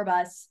my tour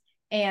bus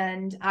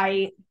and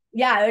I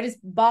just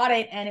bought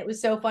it, and it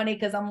was so funny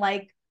because I'm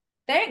like,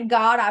 thank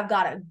God I've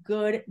got a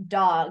good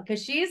dog,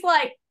 because she's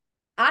like,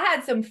 I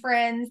had some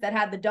friends that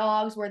had the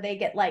dogs where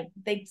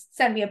they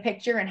send me a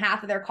picture and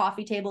half of their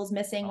coffee table's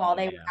missing while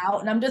they were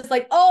out, and I'm just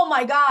like, oh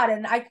my God,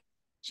 and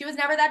she was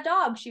never that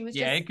dog. She was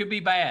it could be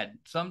bad.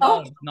 Some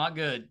dogs not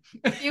good.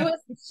 she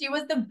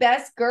was the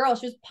best girl.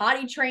 She was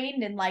potty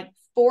trained in like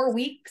 4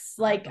 weeks.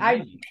 Like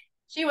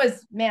she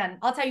was, man,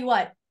 I'll tell you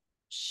what,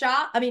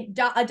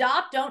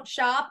 adopt, don't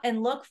shop,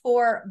 and look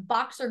for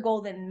boxer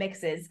golden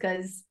mixes,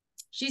 because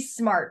she's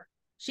smart.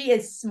 She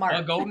is smart.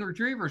 A golden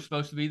retriever is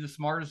supposed to be the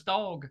smartest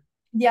dog.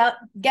 Yep.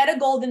 Get a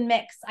golden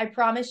mix. I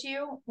promise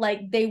you,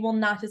 like, they will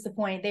not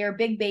disappoint. They are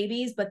big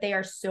babies, but they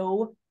are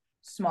so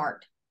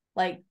smart.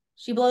 Like,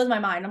 she blows my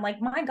mind. I'm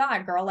like, my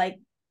God, girl, like,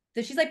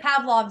 she's like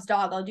Pavlov's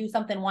dog. I'll do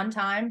something one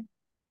time,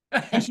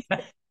 and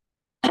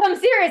I'm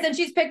serious, and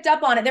she's picked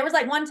up on it. There was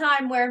like one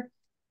time where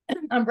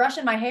I'm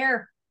brushing my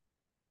hair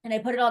and I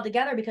put it all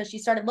together because she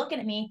started looking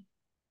at me,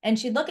 and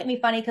she'd look at me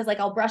funny because like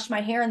I'll brush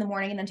my hair in the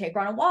morning and then take her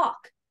on a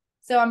walk.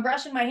 So I'm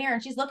brushing my hair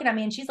and she's looking at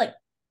me and she's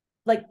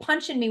like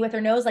punching me with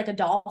her nose like a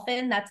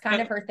dolphin. That's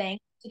kind of her thing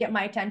to get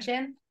my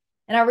attention.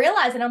 And I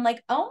realized, and I'm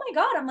like, oh my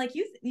God, I'm like,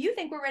 you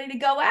think we're ready to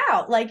go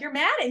out. Like, you're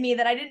mad at me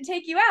that I didn't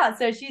take you out.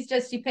 So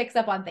she picks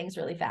up on things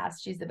really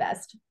fast. She's the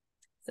best.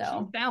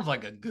 So she sounds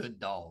like a good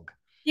dog.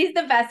 She's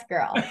the best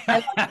girl.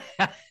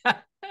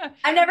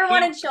 I never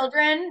wanted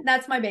children.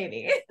 That's my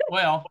baby.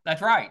 Well,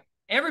 that's right.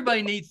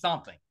 Everybody needs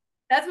something.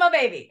 That's my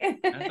baby.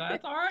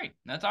 That's all right.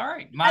 That's all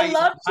right. My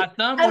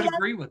son would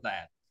agree with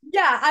that.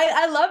 Yeah,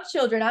 I love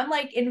children. I'm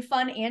like in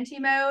fun auntie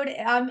mode.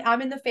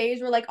 I'm in the phase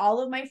where like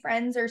all of my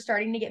friends are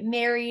starting to get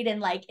married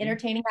and like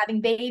entertaining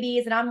having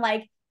babies, and I'm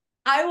like,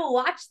 I will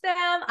watch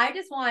them.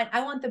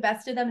 I want the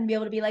best of them and be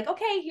able to be like,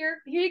 okay,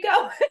 here you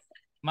go.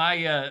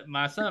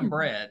 My son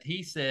Brett,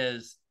 he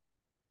says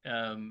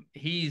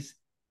he's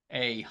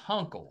a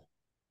hunkle.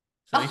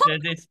 So he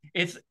says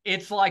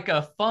it's like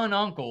a fun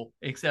uncle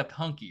except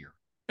hunkier.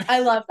 I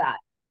love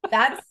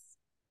that.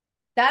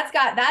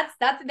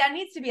 That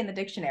needs to be in the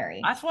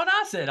dictionary. That's what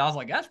I said. I was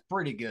like, that's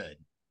pretty good.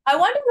 I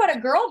wonder what a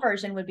girl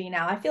version would be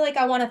now. I feel like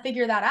I want to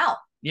figure that out.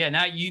 Yeah,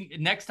 now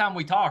next time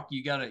we talk,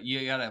 you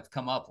gotta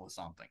come up with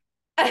something.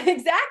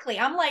 Exactly.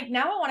 I'm like,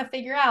 now I want to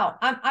figure out.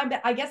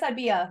 I guess I'd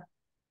be a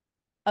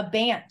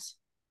bant,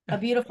 a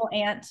beautiful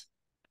ant.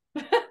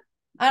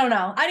 I don't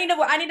know.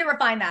 I need to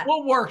refine that.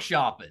 We'll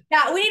workshop it.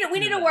 Yeah, we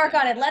need to work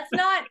on it. Let's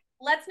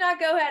not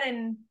go ahead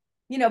and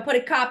put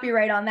a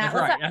copyright on that.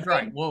 That's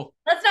right.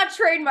 Let's not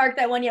trademark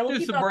that one yet. We'll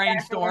do some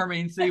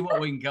brainstorming, see what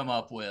we can come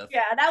up with.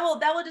 Yeah, that will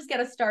just get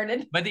us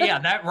started. But yeah,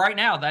 that right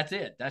now, that's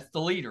it. That's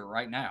the leader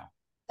right now.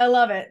 I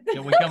love it.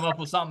 Can we come up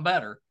with something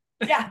better?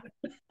 Yeah.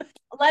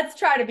 Let's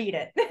try to beat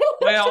it.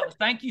 Well,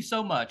 thank you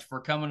so much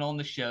for coming on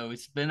the show.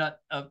 It's been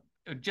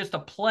just a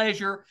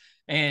pleasure.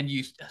 And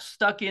you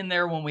stuck in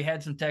there when we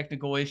had some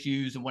technical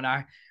issues. And when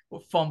I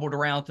fumbled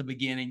around at the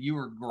beginning, you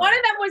were great. One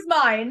of them was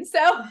mine.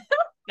 So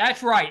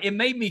that's right. It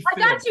made me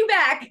feel. I got you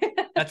back.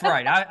 That's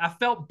right. I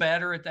felt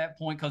better at that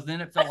point because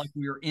then it felt like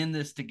we were in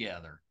this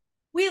together.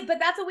 But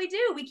that's what we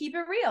do. We keep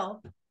it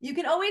real. You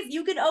can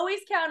always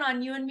count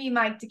on you and me,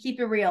 Mike, to keep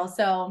it real.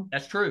 So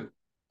that's true.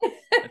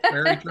 That's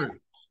very true.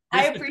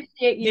 I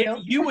appreciate you.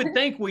 You would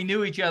think we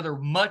knew each other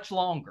much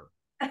longer.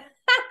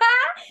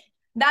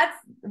 That's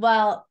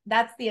the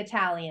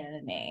Italian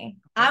in me.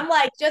 I'm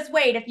like, just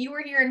wait. If you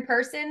were here in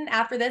person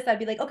after this, I'd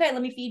be like, okay,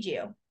 let me feed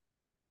you.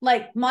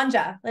 Like,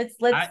 mangia.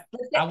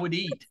 I would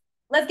eat.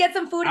 Let's get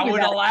some food. I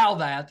would allow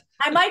that.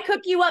 I might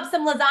cook you up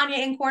some lasagna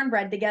and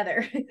cornbread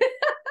together.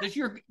 Does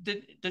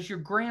your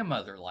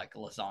grandmother like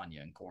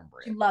lasagna and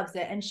cornbread? She loves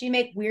it, and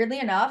weirdly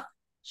enough,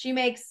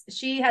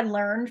 she had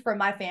learned from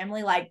my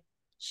family. Like,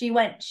 she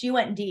went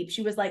deep.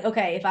 She was like,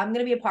 okay, if I'm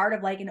gonna be a part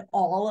of like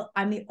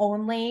I'm the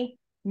only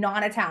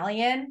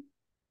non-Italian,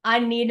 I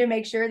need to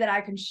make sure that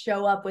I can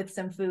show up with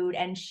some food,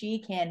 and she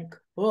can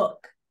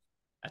cook.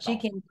 She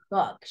can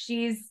cook.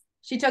 She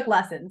took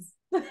lessons.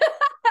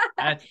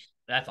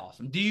 That's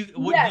awesome. Do you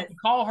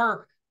call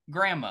her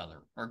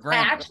grandmother or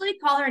grandmother? I actually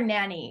call her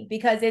nanny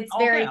because it's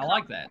I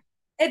like that.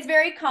 It's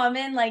very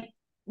common, like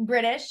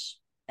British.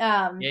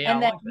 And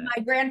then like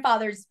my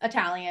grandfather's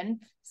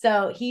Italian,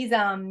 so he's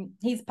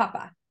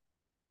Papa.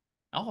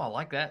 Oh, I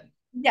like that.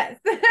 Yes.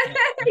 Yeah,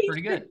 that's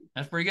pretty good.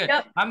 That's pretty good.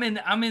 Yep. I'm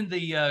in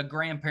the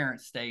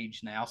grandparent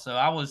stage now. So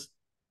I was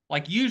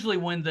like, usually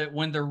when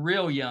they're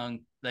real young,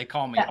 they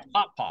call me a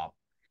pop.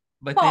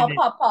 But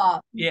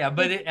Pop. Yeah,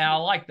 but I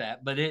like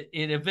that. But it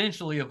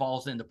eventually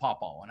evolves into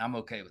Papa, and I'm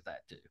okay with that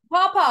too.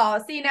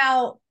 Papa. See,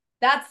 now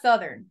that's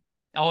Southern.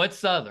 Oh, it's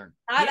Southern.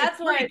 That's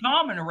it's pretty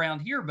common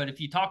around here. But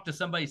if you talk to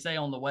somebody, say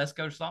on the West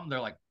Coast or something,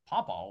 they're like,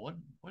 Papa,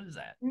 what is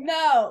that?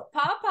 No,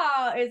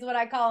 Papa is what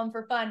I call him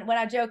for fun. When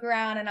I joke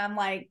around and I'm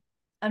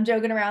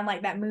joking around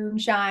like that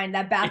moonshine,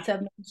 that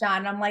bathtub moonshine.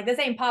 And I'm like, this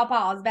ain't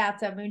Papa's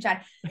bathtub moonshine.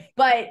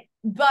 But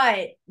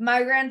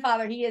my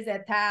grandfather, he is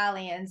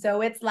Italian.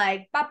 So it's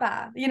like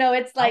Papa,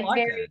 it's like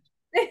very.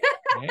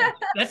 Yeah.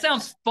 That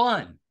sounds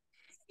fun.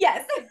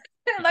 Yes.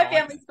 My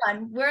family's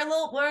fun. We're a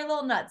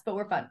little nuts, but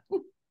we're fun.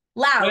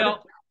 Loud.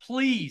 Well,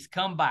 please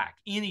come back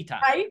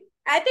anytime. I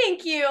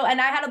thank you. And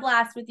I had a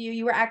blast with you.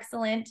 You were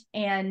excellent.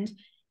 And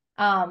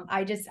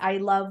I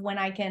love when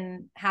I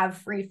can have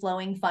free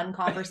flowing, fun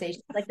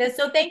conversations like this.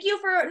 So thank you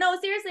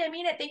seriously, I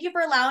mean it. Thank you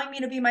for allowing me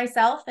to be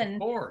myself. And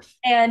of course.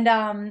 And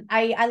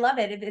I love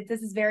it.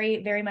 This is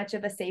very, very much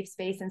of a safe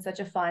space and such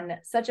a fun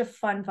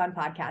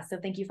podcast. So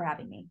thank you for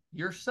having me.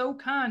 You're so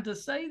kind to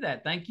say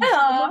that. Thank you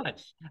so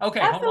much. Okay,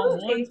 absolutely.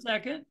 Hold on 1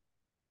 second.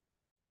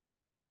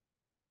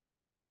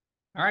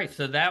 All right,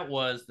 so that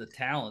was the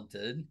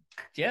talented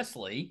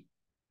Jesslee.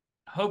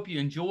 I hope you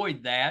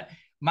enjoyed that.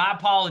 My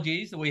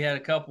apologies. We had a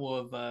couple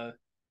of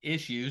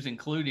issues,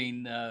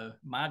 including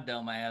my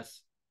dumbass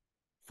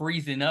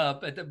freezing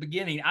up at the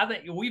beginning. I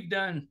think we've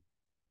done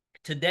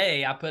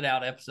today. I put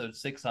out episode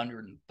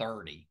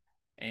 630,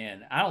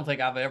 and I don't think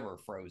I've ever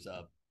froze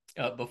up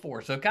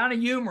before. So kind of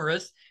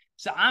humorous.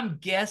 So I'm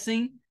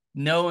guessing,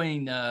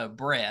 knowing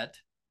Rhett,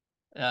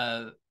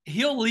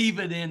 he'll leave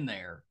it in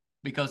there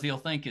because he'll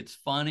think it's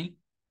funny.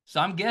 So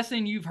I'm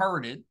guessing you've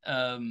heard it.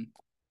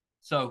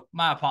 So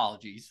my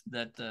apologies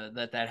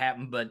that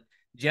happened, but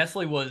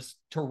Jesslee was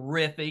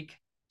terrific.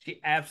 She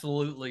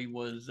absolutely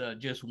was,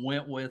 just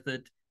went with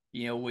it.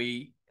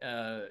 We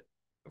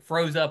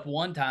froze up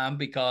one time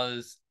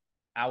because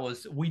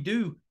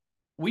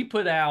we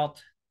put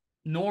out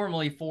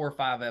normally 4 or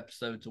 5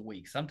 episodes a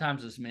week,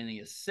 sometimes as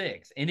many as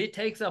 6. And it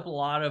takes up a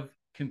lot of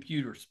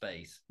computer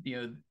space,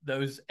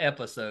 those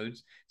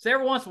episodes. So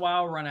every once in a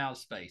while, I'll run out of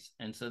space.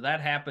 And so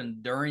that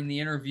happened during the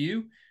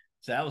interview.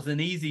 So that was an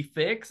easy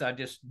fix. I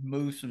just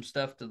moved some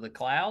stuff to the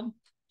cloud,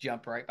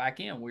 jumped right back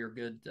in. We were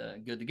good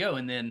to go.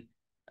 And then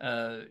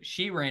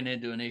she ran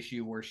into an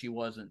issue where she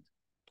wasn't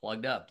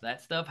plugged up.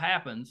 That stuff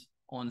happens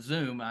on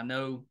Zoom. I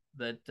know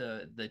that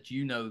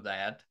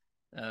that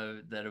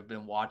have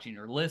been watching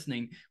or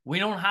listening. We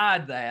don't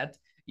hide that.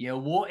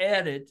 We'll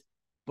edit,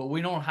 but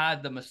we don't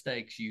hide the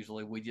mistakes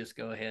usually. We just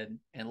go ahead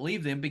and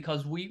leave them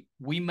because we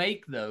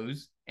make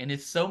those. And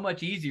it's so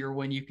much easier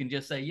when you can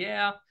just say,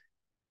 yeah,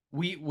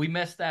 we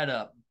messed that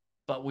up,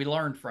 but we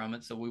learned from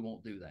it, so we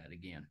won't do that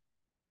again.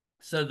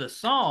 So the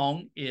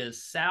song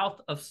is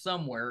South of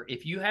Somewhere.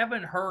 If you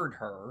haven't heard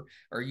her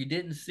or you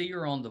didn't see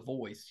her on The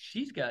Voice,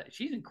 she's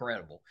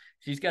incredible.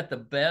 She's got the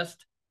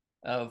best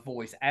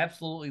voice.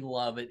 Absolutely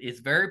love it.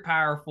 It's very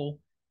powerful.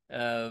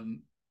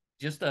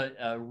 Just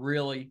a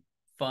really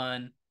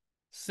fun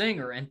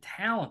singer and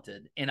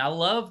talented. And I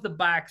love the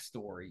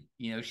backstory.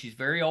 You know, she's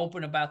very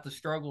open about the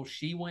struggles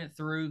she went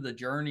through, the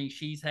journey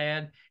she's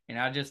had. And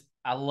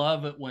I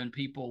love it when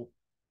people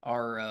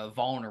are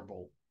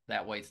vulnerable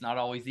that way. It's not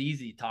always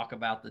easy to talk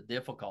about the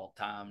difficult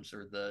times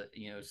or the,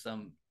 you know,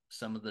 some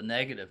of the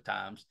negative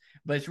times,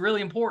 but it's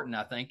really important,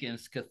 I think, and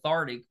it's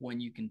cathartic when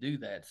you can do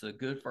that. So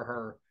good for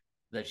her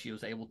that she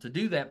was able to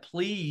do that.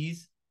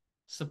 Please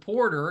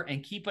support her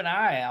and keep an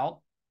eye out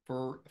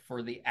for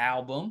the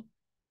album.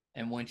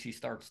 And when she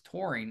starts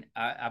touring,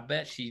 I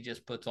bet she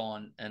just puts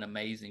on an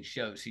amazing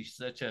show. She's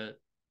such a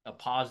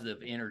positive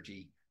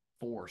energy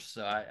force.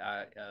 So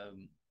I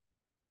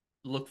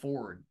look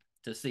forward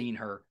to seeing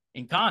her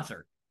in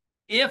concert.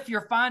 If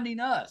you're finding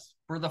us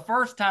for the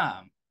first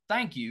time,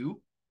 thank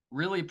you.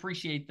 Really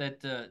appreciate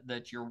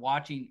that you're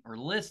watching or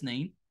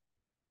listening.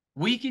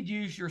 We could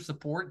use your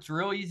support. It's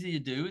real easy to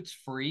do. It's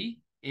free.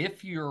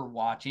 If you're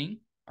watching,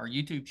 our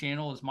YouTube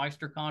channel is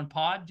MeisterCon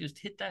Pod. Just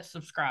hit that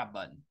subscribe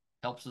button.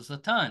 Helps us a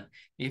ton.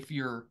 If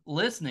you're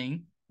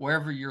listening,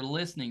 wherever you're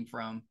listening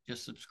from,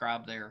 just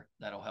subscribe there.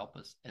 That'll help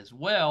us as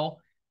well.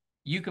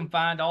 You can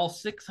find all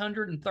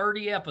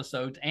 630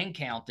 episodes and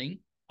counting,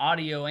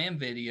 audio and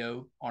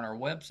video, on our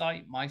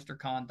website,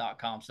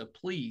 meistercon.com. So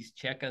please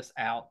check us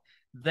out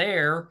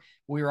there.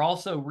 We were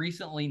also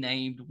recently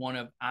named one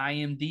of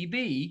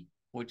IMDb,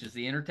 which is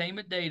the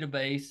entertainment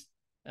database,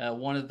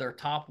 one of their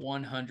top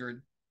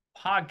 100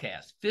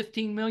 podcasts.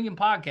 15 million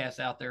podcasts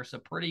out there, so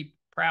pretty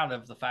proud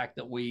of the fact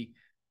that we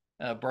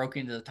broke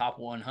into the top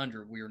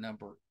 100. We were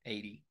number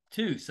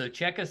 82. So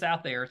check us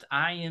out there. It's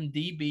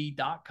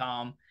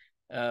imdb.com.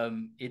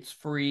 It's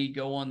free.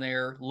 Go on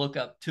there, look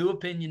up Too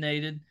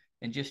Opinionated,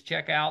 and just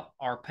check out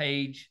our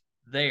page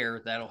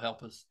there. That'll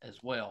help us as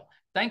well.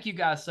 Thank you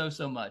guys so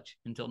much.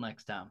 Until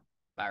next time.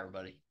 Bye,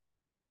 everybody.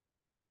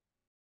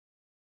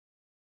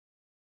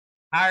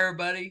 Hi,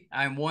 everybody.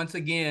 I'm once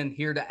again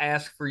here to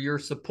ask for your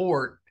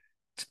support.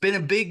 It's been a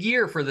big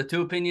year for the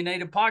Too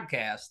Opinionated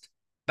podcast.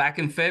 Back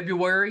in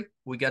February,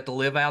 we got to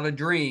live out a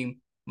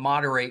dream,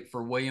 moderate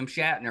for William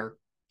Shatner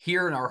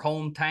here in our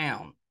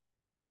hometown.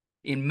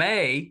 In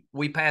May,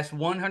 we passed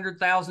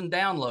 100,000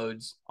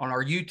 downloads on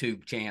our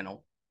YouTube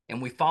channel, and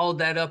we followed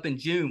that up in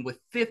June with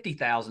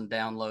 50,000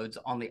 downloads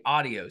on the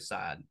audio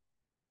side.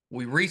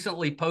 We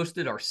recently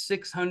posted our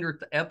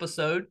 600th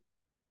episode,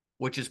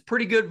 which is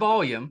pretty good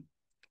volume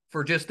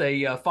for just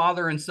a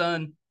father and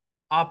son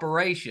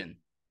operation.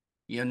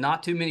 You know,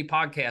 not too many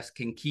podcasts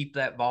can keep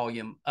that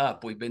volume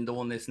up. We've been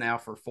doing this now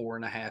for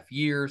 4.5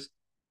 years,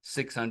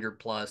 600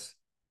 plus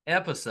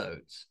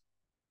episodes.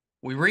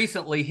 We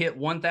recently hit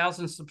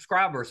 1,000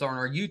 subscribers on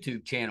our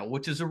YouTube channel,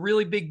 which is a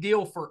really big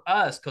deal for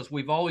us because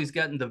we've always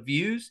gotten the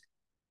views,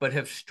 but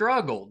have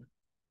struggled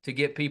to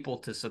get people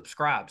to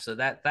subscribe. So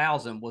that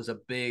 1,000 was a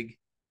big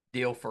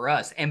deal for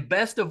us. And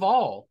best of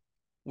all,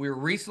 we were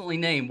recently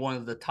named one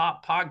of the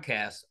top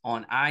podcasts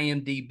on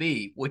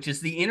IMDb, which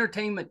is the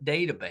entertainment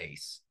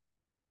database.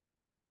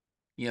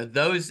 You know,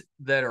 those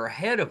that are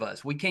ahead of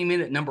us, we came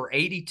in at number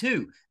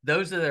 82.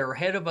 Those that are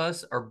ahead of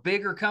us are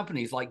bigger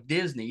companies like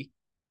Disney,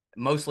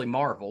 mostly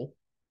Marvel,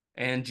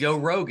 and Joe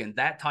Rogan,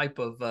 that type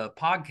of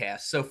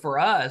podcast. So for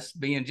us,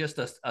 being just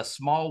a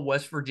small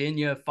West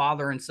Virginia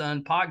father and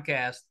son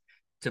podcast,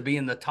 to be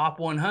in the top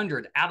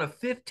 100 out of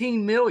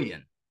 15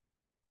 million,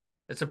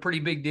 it's a pretty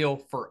big deal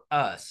for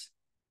us.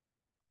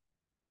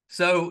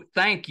 So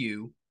thank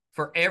you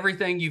for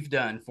everything you've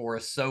done for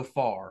us so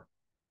far.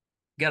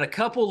 Got a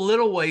couple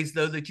little ways,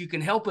 though, that you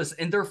can help us,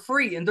 and they're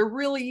free, and they're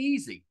really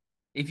easy.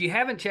 If you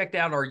haven't checked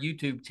out our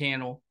YouTube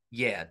channel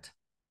yet,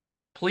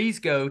 please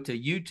go to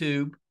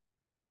YouTube.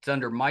 It's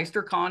under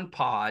MeisterCon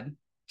Pod.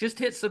 Just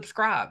hit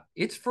subscribe.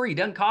 It's free.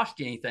 Doesn't cost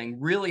you anything.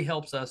 Really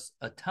helps us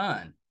a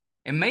ton.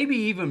 And maybe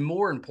even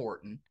more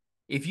important,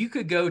 if you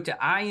could go to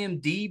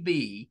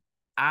imdb.com,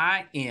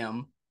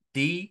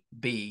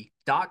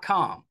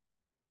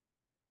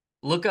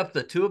 look up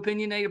the Too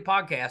Opinionated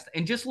podcast,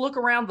 and just look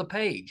around the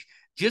page.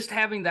 Just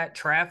having that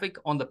traffic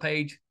on the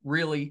page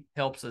really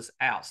helps us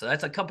out. So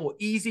that's a couple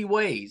easy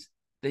ways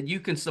that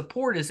you can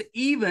support us,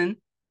 even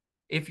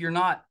if you're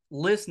not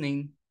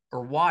listening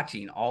or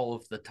watching all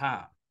of the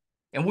time.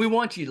 And we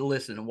want you to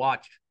listen and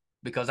watch,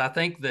 because I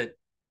think that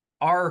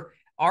our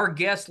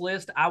guest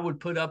list, I would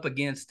put up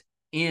against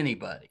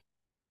anybody,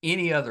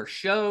 any other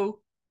show,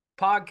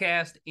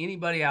 podcast,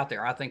 anybody out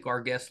there. I think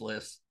our guest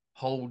list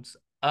holds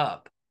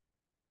up.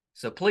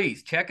 So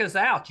please check us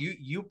out.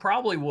 You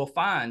probably will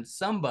find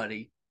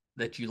somebody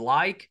that you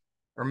like,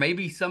 or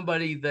maybe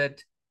somebody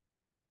that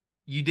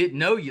you didn't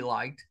know you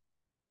liked,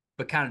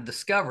 but kind of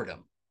discovered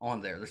them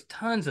on there. There's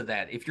tons of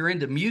that. If you're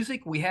into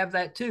music, we have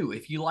that too.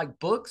 If you like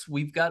books,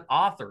 we've got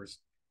authors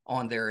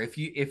on there. If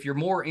you're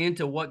more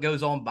into what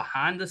goes on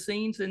behind the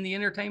scenes in the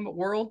entertainment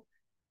world,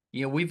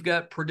 you know, we've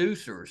got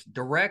producers,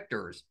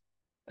 directors,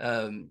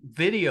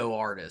 video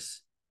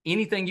artists,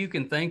 anything you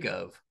can think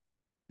of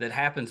that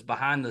happens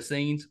behind the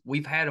scenes,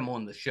 we've had them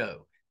on the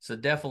show. So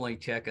definitely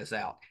check us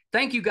out.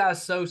 Thank you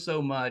guys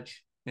so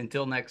much.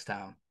 Until next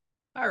time.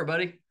 Bye,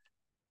 everybody.